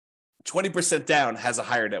 20% down has a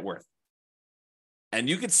higher net worth. And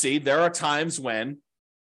you can see there are times when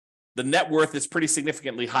the net worth is pretty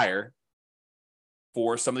significantly higher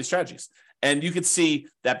for some of these strategies. And you can see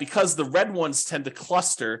that because the red ones tend to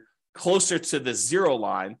cluster closer to the zero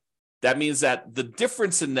line, that means that the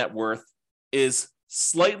difference in net worth is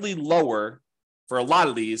slightly lower for a lot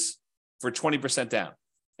of these for 20% down.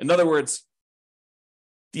 In other words,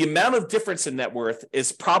 the amount of difference in net worth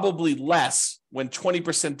is probably less when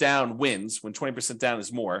 20% down wins, when 20% down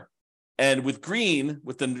is more. And with green,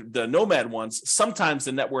 with the Nomad ones, sometimes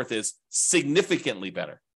the net worth is significantly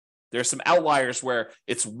better. There are some outliers where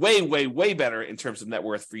it's way, way, way better in terms of net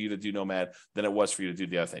worth for you to do Nomad than it was for you to do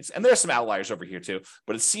the other things. And there are some outliers over here too,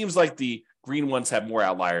 but it seems like the green ones have more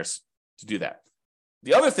outliers to do that.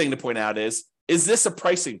 The other thing to point out is this a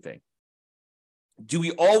pricing thing? Do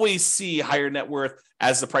we always see higher net worth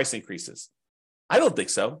as the price increases? I don't think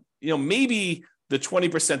so. Maybe the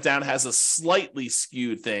 20% down has a slightly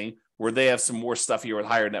skewed thing where they have some more stuff here with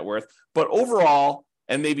higher net worth. But overall,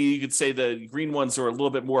 and maybe you could say the green ones are a little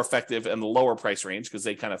bit more effective in the lower price range because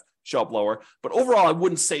they kind of show up lower. But overall, I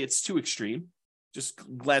wouldn't say it's too extreme. Just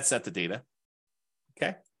glance at the data.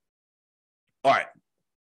 Okay. All right.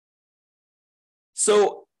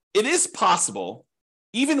 So it is possible,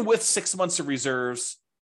 even with 6 months of reserves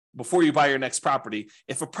before you buy your next property,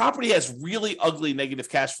 if a property has really ugly negative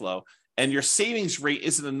cash flow and your savings rate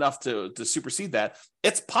isn't enough to supersede that,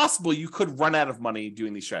 it's possible you could run out of money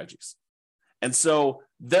doing these strategies. And so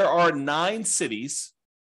there are 9 cities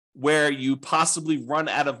where you possibly run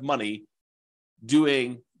out of money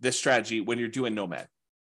doing this strategy when you're doing Nomad.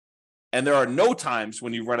 And there are no times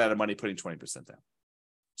when you run out of money putting 20% down.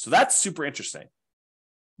 So that's super interesting.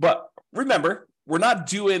 But remember, we're not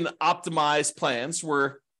doing optimized plans.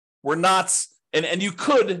 We're not, and you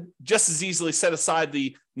could just as easily set aside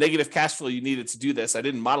the negative cash flow you needed to do this. I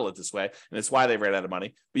didn't model it this way, and it's why they ran out of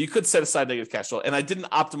money. But you could set aside negative cash flow, and I didn't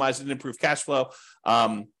optimize it and improve cash flow.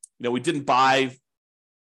 We didn't buy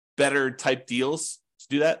better type deals to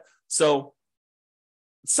do that. So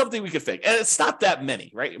it's something we could fake. And it's not that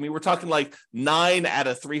many, right? I mean, we're talking like 9 out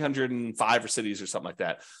of 305 cities or something like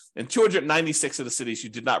that. And 296 of the cities, you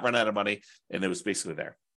did not run out of money, and it was basically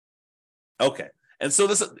there. Okay. And so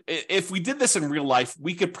if we did this in real life,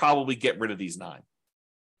 we could probably get rid of these 9.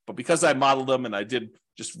 But because I modeled them and I did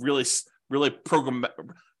just really, really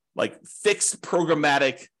fixed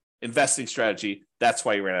programmatic investing strategy, that's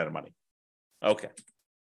why you ran out of money. Okay.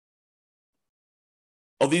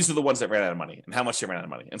 Oh, these are the ones that ran out of money and how much they ran out of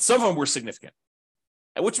money. And some of them were significant,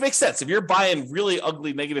 which makes sense. If you're buying really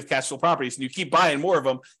ugly negative cash flow properties and you keep buying more of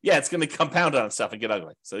them, yeah, it's going to compound on itself and get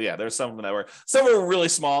ugly. So yeah, there's some of them some of them were really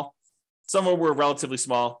small. Some of them were relatively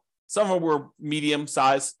small. Some of them were medium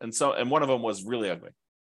size. And one of them was really ugly.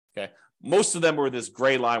 Okay. Most of them were this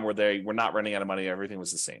gray line where they were not running out of money. Everything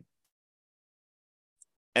was the same.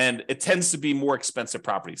 And it tends to be more expensive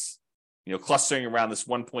properties, clustering around this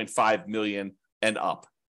 1.5 million and up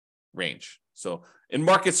range. So in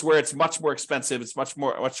markets where it's much more expensive, it's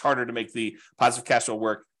much harder to make the positive cash flow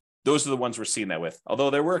work. Those are the ones we're seeing that with. Although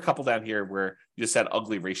there were a couple down here where you just had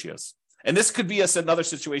ugly ratios. And this could be another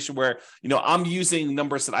situation where, I'm using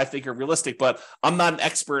numbers that I think are realistic, but I'm not an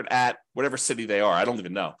expert at whatever city they are. I don't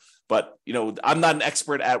even know. But, I'm not an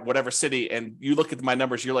expert at whatever city. And you look at my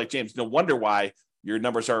numbers, you're like, James, no wonder why your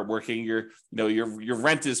numbers aren't working. Your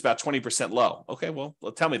rent is about 20% low. Okay, well,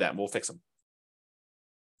 tell me that and we'll fix them.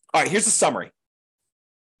 All right, here's the summary.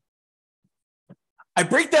 I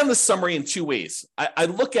break down the summary in two ways. I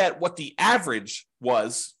look at what the average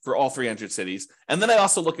was for all 300 cities, and then I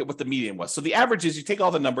also look at what the median was. So the average is you take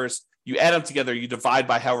all the numbers, you add them together, you divide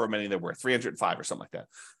by however many there were, 305 or something like that.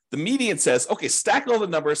 The median says, okay, stack all the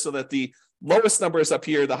numbers so that the lowest number is up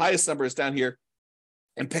here, the highest number is down here,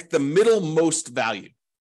 and pick the middlemost value.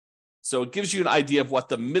 So it gives you an idea of what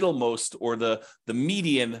the middlemost or the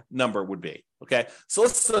median number would be. Okay, so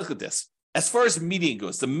let's look at this. As far as median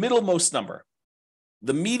goes, the middlemost number,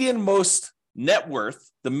 the median most net worth,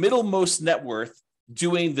 the middlemost net worth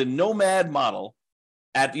doing the Nomad model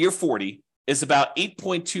at year 40 is about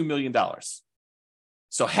 $8.2 million.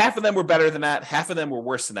 So half of them were better than that, half of them were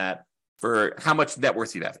worse than that for how much net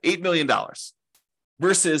worth you'd have. $8 million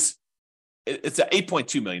versus it's at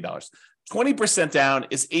 $8.2 million. 20% down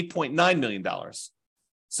is $8.9 million.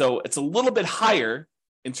 So it's a little bit higher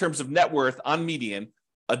in terms of net worth on median,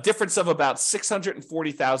 a difference of about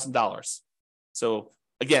 $640,000. So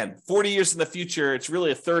again, 40 years in the future, it's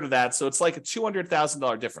really a third of that. So it's like a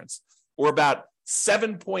 $200,000 difference, or about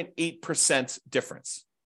 7.8% difference.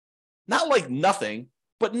 Not like nothing,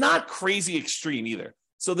 but not crazy extreme either.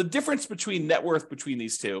 So the difference between net worth between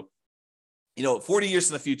these two, 40 years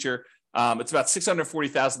in the future, it's about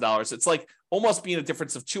 $640,000. It's like almost being a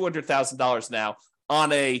difference of $200,000 now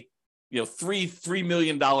on a $3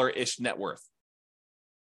 million-ish net worth.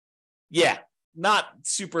 Yeah, not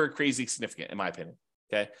super crazy significant in my opinion.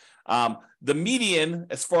 Okay, the median,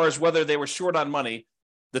 as far as whether they were short on money,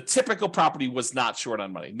 the typical property was not short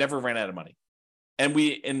on money, never ran out of money, and we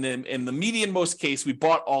in the median most case we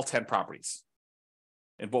bought all 10 properties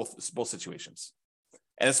in both situations.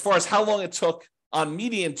 And as far as how long it took on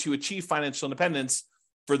median to achieve financial independence,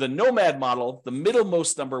 for the Nomad model, the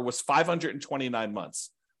middlemost number was 529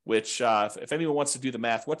 months. Which, if anyone wants to do the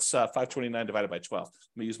math, what's 529 divided by 12?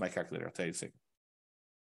 Let me use my calculator. I'll tell you a second.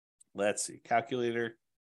 Let's see. Calculator.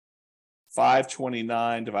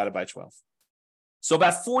 529 divided by 12. So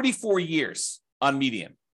about 44 years on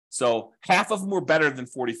median. So half of them were better than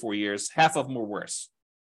 44 years. Half of them were worse.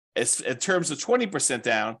 In terms of 20%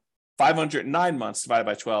 down, 509 months divided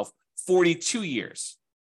by 12, 42 years.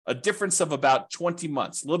 A difference of about 20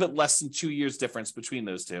 months. A little bit less than 2 years difference between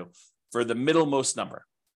those two for the middlemost number.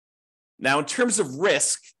 Now, in terms of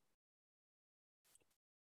risk,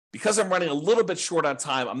 because I'm running a little bit short on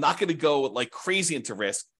time, I'm not going to go like crazy into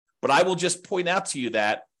risk, but I will just point out to you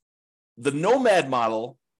that the Nomad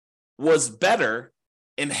model was better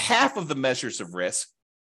in half of the measures of risk,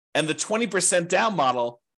 and the 20% down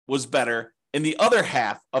model was better in the other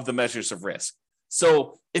half of the measures of risk.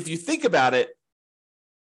 So if you think about it,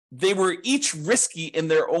 they were each risky in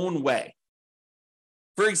their own way.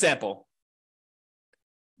 For example,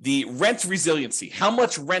 the rent resiliency, how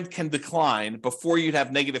much rent can decline before you'd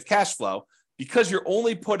have negative cash flow, because you're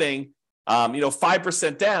only putting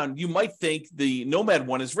 5% down, you might think the Nomad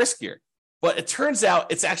one is riskier. But it turns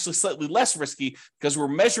out it's actually slightly less risky because we're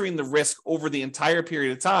measuring the risk over the entire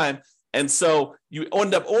period of time. And so you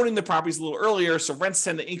end up owning the properties a little earlier, so rents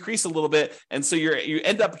tend to increase a little bit. And so you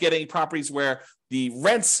end up getting properties where the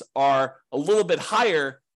rents are a little bit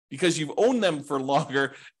higher because you've owned them for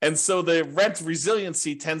longer. And so the rent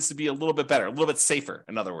resiliency tends to be a little bit better, a little bit safer,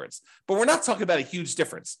 in other words. But we're not talking about a huge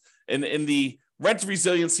difference. In the rent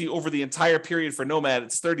resiliency over the entire period for Nomad,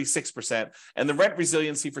 it's 36%. And the rent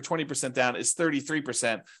resiliency for 20% down is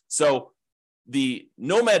 33%. So the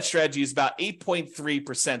Nomad strategy is about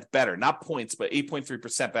 8.3% better, not points, but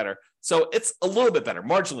 8.3% better. So it's a little bit better,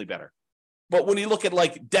 marginally better. But when you look at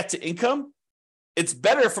like debt to income, it's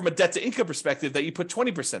better from a debt to income perspective that you put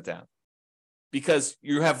 20% down because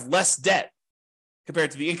you have less debt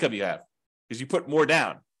compared to the income you have because you put more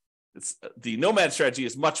down. The Nomad strategy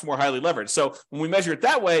is much more highly leveraged. So when we measure it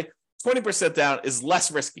that way, 20% down is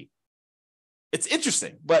less risky. It's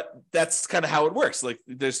interesting, but that's kind of how it works. Like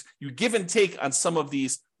you give and take on some of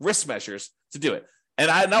these risk measures to do it. And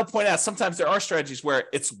I'll point out, sometimes there are strategies where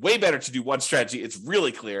it's way better to do one strategy. It's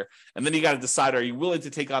really clear. And then you got to decide, are you willing to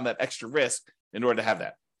take on that extra risk in order to have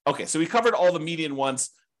that? Okay, so we covered all the median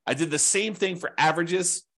ones. I did the same thing for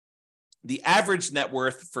averages. The average net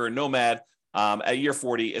worth for Nomad at year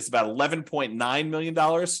 40 is about $11.9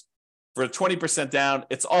 million. For 20% down,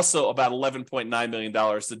 it's also about $11.9 million.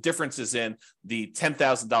 The difference is in the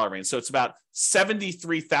 $10,000 range. So it's about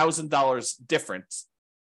 $73,000 difference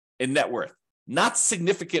in net worth. Not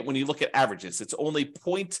significant when you look at averages. It's only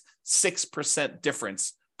 0.6%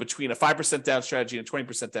 difference between a 5% down strategy and a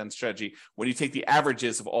 20% down strategy when you take the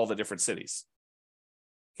averages of all the different cities.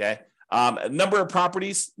 Okay. Number of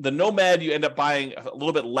properties, the Nomad, you end up buying a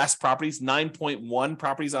little bit less properties, 9.1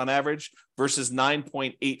 properties on average versus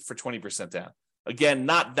 9.8 for 20% down. Again,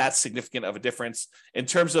 not that significant of a difference. In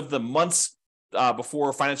terms of the months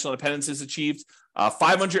before financial independence is achieved,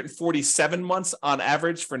 547 months on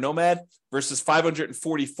average for Nomad versus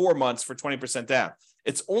 544 months for 20% down.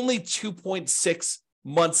 It's only 2.6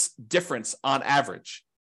 months difference on average.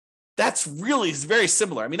 That's really very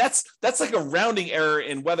similar. I mean, that's like a rounding error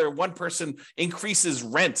in whether one person increases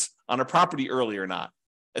rent on a property early or not.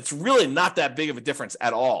 It's really not that big of a difference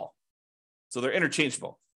at all. So they're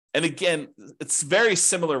interchangeable. And again, it's very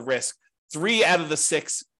similar risk. 3 out of the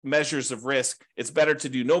 6 measures of risk, it's better to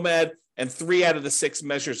do Nomad, and 3 out of the 6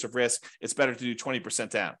 measures of risk, it's better to do 20%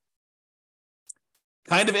 down.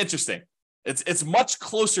 Kind of interesting. It's much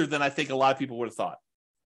closer than I think a lot of people would have thought.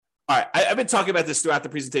 All right, I've been talking about this throughout the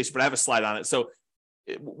presentation, but I have a slide on it. So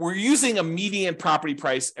we're using a median property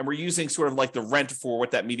price, and we're using sort of like the rent for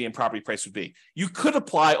what that median property price would be. You could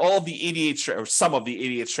apply all of the 88, or some of the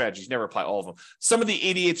 88 strategies, never apply all of them. Some of the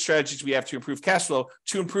 88 strategies we have to improve cash flow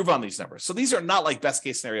to improve on these numbers. So these are not like best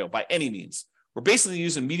case scenario by any means. We're basically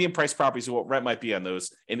using median price properties and what rent might be on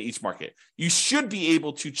those in each market. You should be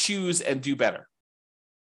able to choose and do better.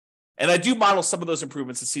 And I do model some of those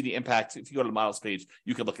improvements and see the impact. If you go to the models page,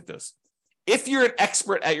 you can look at those. If you're an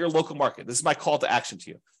expert at your local market, this is my call to action to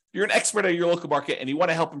you. If you're an expert at your local market and you want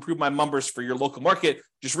to help improve my numbers for your local market,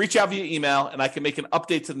 just reach out via email and I can make an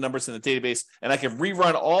update to the numbers in the database and I can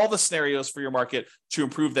rerun all the scenarios for your market to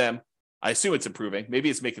improve them. I assume it's improving. Maybe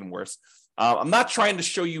it's making them worse. I'm not trying to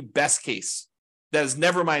show you best case. That is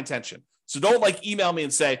never my intention. So don't email me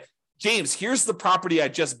and say, James, here's the property I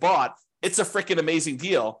just bought. It's a freaking amazing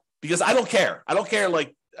deal. Because I don't care. I don't care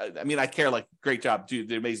I care great job, dude,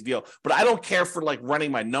 the amazing deal. But I don't care for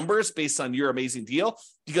running my numbers based on your amazing deal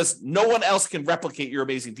because no one else can replicate your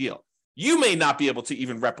amazing deal. You may not be able to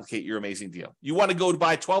even replicate your amazing deal. You want to go to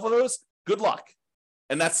buy 12 of those? Good luck.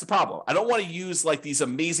 And that's the problem. I don't want to use these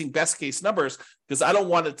amazing best case numbers because I don't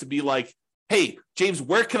want it to be hey, James,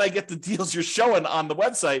 where can I get the deals you're showing on the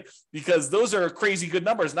website? Because those are crazy good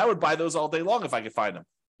numbers. And I would buy those all day long if I could find them.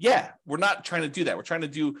 Yeah, we're not trying to do that. We're trying to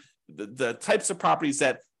do the types of properties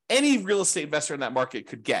that any real estate investor in that market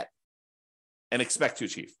could get and expect to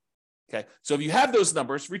achieve. Okay, so if you have those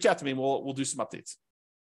numbers, reach out to me and we'll do some updates.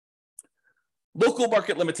 Local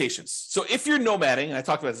market limitations. So if you're nomading, and I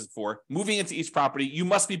talked about this before, moving into each property, you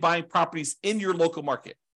must be buying properties in your local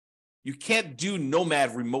market. You can't do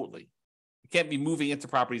nomad remotely. You can't be moving into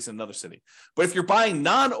properties in another city. But if you're buying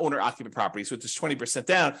non-owner occupant properties, which is 20%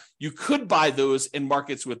 down, you could buy those in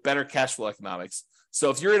markets with better cash flow economics. So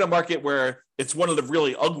if you're in a market where it's one of the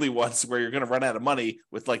really ugly ones where you're going to run out of money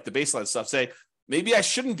with the baseline stuff, say, maybe I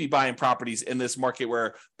shouldn't be buying properties in this market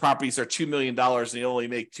where properties are $2 million and you only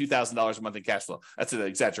make $2,000 a month in cash flow. That's an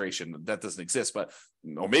exaggeration. That doesn't exist,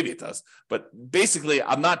 or maybe it does. But basically,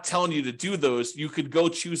 I'm not telling you to do those. You could go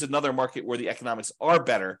choose another market where the economics are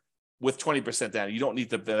better with 20% down. You don't need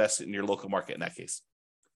to invest in your local market in that case.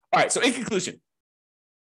 All right. So in conclusion,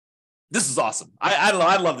 this is awesome. I don't know.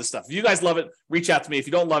 I love this stuff. If you guys love it, reach out to me. If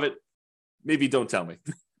you don't love it, maybe don't tell me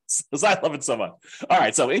because I love it so much. All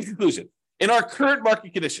right. So in conclusion, in our current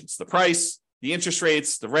market conditions, the price, the interest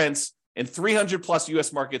rates, the rents, in 300 plus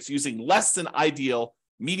US markets using less than ideal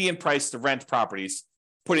median price to rent properties,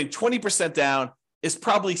 putting 20% down is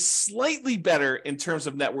probably slightly better in terms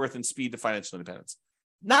of net worth and speed to financial independence.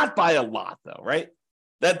 Not by a lot though, right?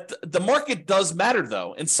 That the market does matter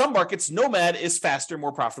though. In some markets, nomad is faster,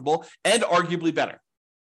 more profitable, and arguably better.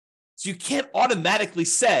 So you can't automatically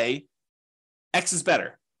say X is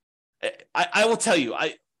better. I will tell you,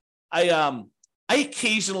 I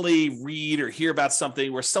occasionally read or hear about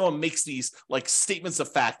something where someone makes these statements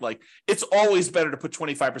of fact, it's always better to put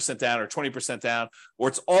 25% down or 20% down, or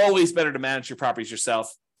it's always better to manage your properties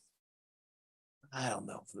yourself. I don't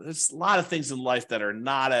know. There's a lot of things in life that are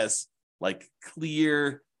not as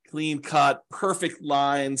clear, clean cut, perfect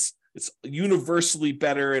lines. It's universally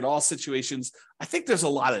better in all situations. I think there's a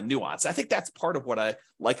lot of nuance. I think that's part of what I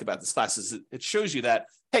like about this class is it shows you that,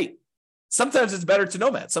 hey, sometimes it's better to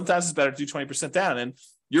nomad. Sometimes it's better to do 20% down, and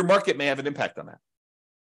your market may have an impact on that.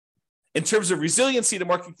 In terms of resiliency to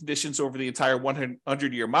market conditions over the entire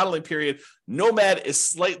 100-year modeling period, nomad is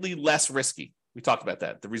slightly less risky. We talked about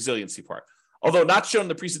that, the resiliency part. Although not shown in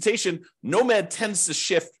the presentation, nomad tends to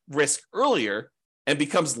shift risk earlier and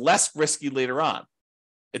becomes less risky later on.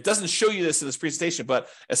 It doesn't show you this in this presentation, but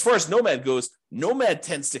as far as nomad goes, nomad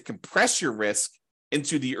tends to compress your risk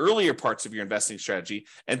into the earlier parts of your investing strategy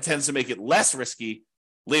and tends to make it less risky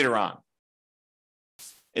later on.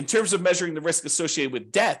 In terms of measuring the risk associated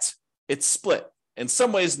with debt, it's split. In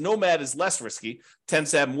some ways, Nomad is less risky,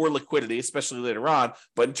 tends to have more liquidity, especially later on.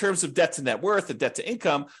 But in terms of debt to net worth and debt to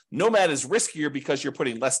income, Nomad is riskier because you're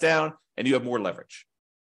putting less down and you have more leverage.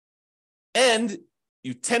 And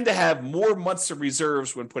you tend to have more months of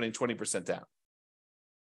reserves when putting 20% down.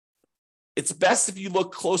 It's best if you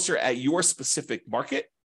look closer at your specific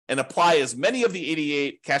market and apply as many of the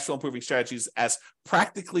 88 cash flow improving strategies as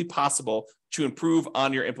practically possible to improve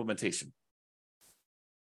on your implementation.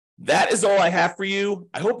 That is all I have for you.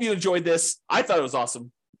 I hope you enjoyed this. I thought it was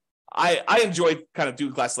awesome. I enjoyed kind of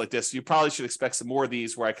doing classes like this. You probably should expect some more of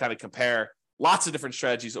these where I kind of compare lots of different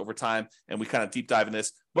strategies over time and we kind of deep dive in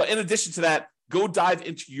this. But in addition to that, go dive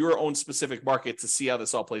into your own specific market to see how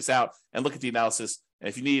this all plays out and look at the analysis. And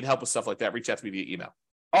if you need help with stuff like that, reach out to me via email.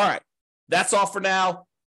 All right. That's all for now.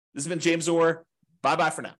 This has been James Orr.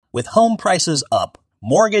 Bye-bye for now. With home prices up,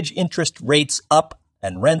 mortgage interest rates up,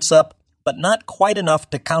 and rents up, but not quite enough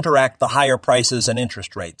to counteract the higher prices and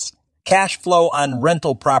interest rates, cash flow on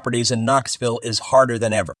rental properties in Knoxville is harder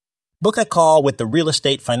than ever. Book a call with the Real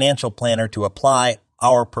Estate Financial Planner to apply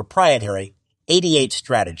our proprietary 88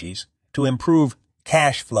 strategies to improve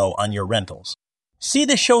cash flow on your rentals. See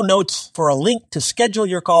the show notes for a link to schedule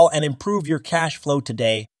your call and improve your cash flow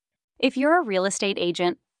today. If you're a real estate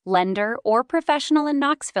agent, lender, or professional in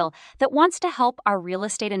Knoxville that wants to help our real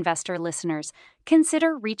estate investor listeners,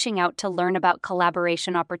 consider reaching out to learn about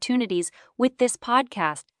collaboration opportunities with this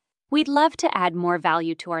podcast. We'd love to add more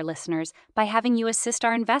value to our listeners by having you assist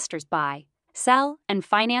our investors buy, sell, and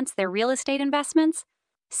finance their real estate investments.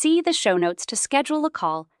 See the show notes to schedule a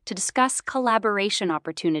call to discuss collaboration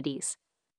opportunities.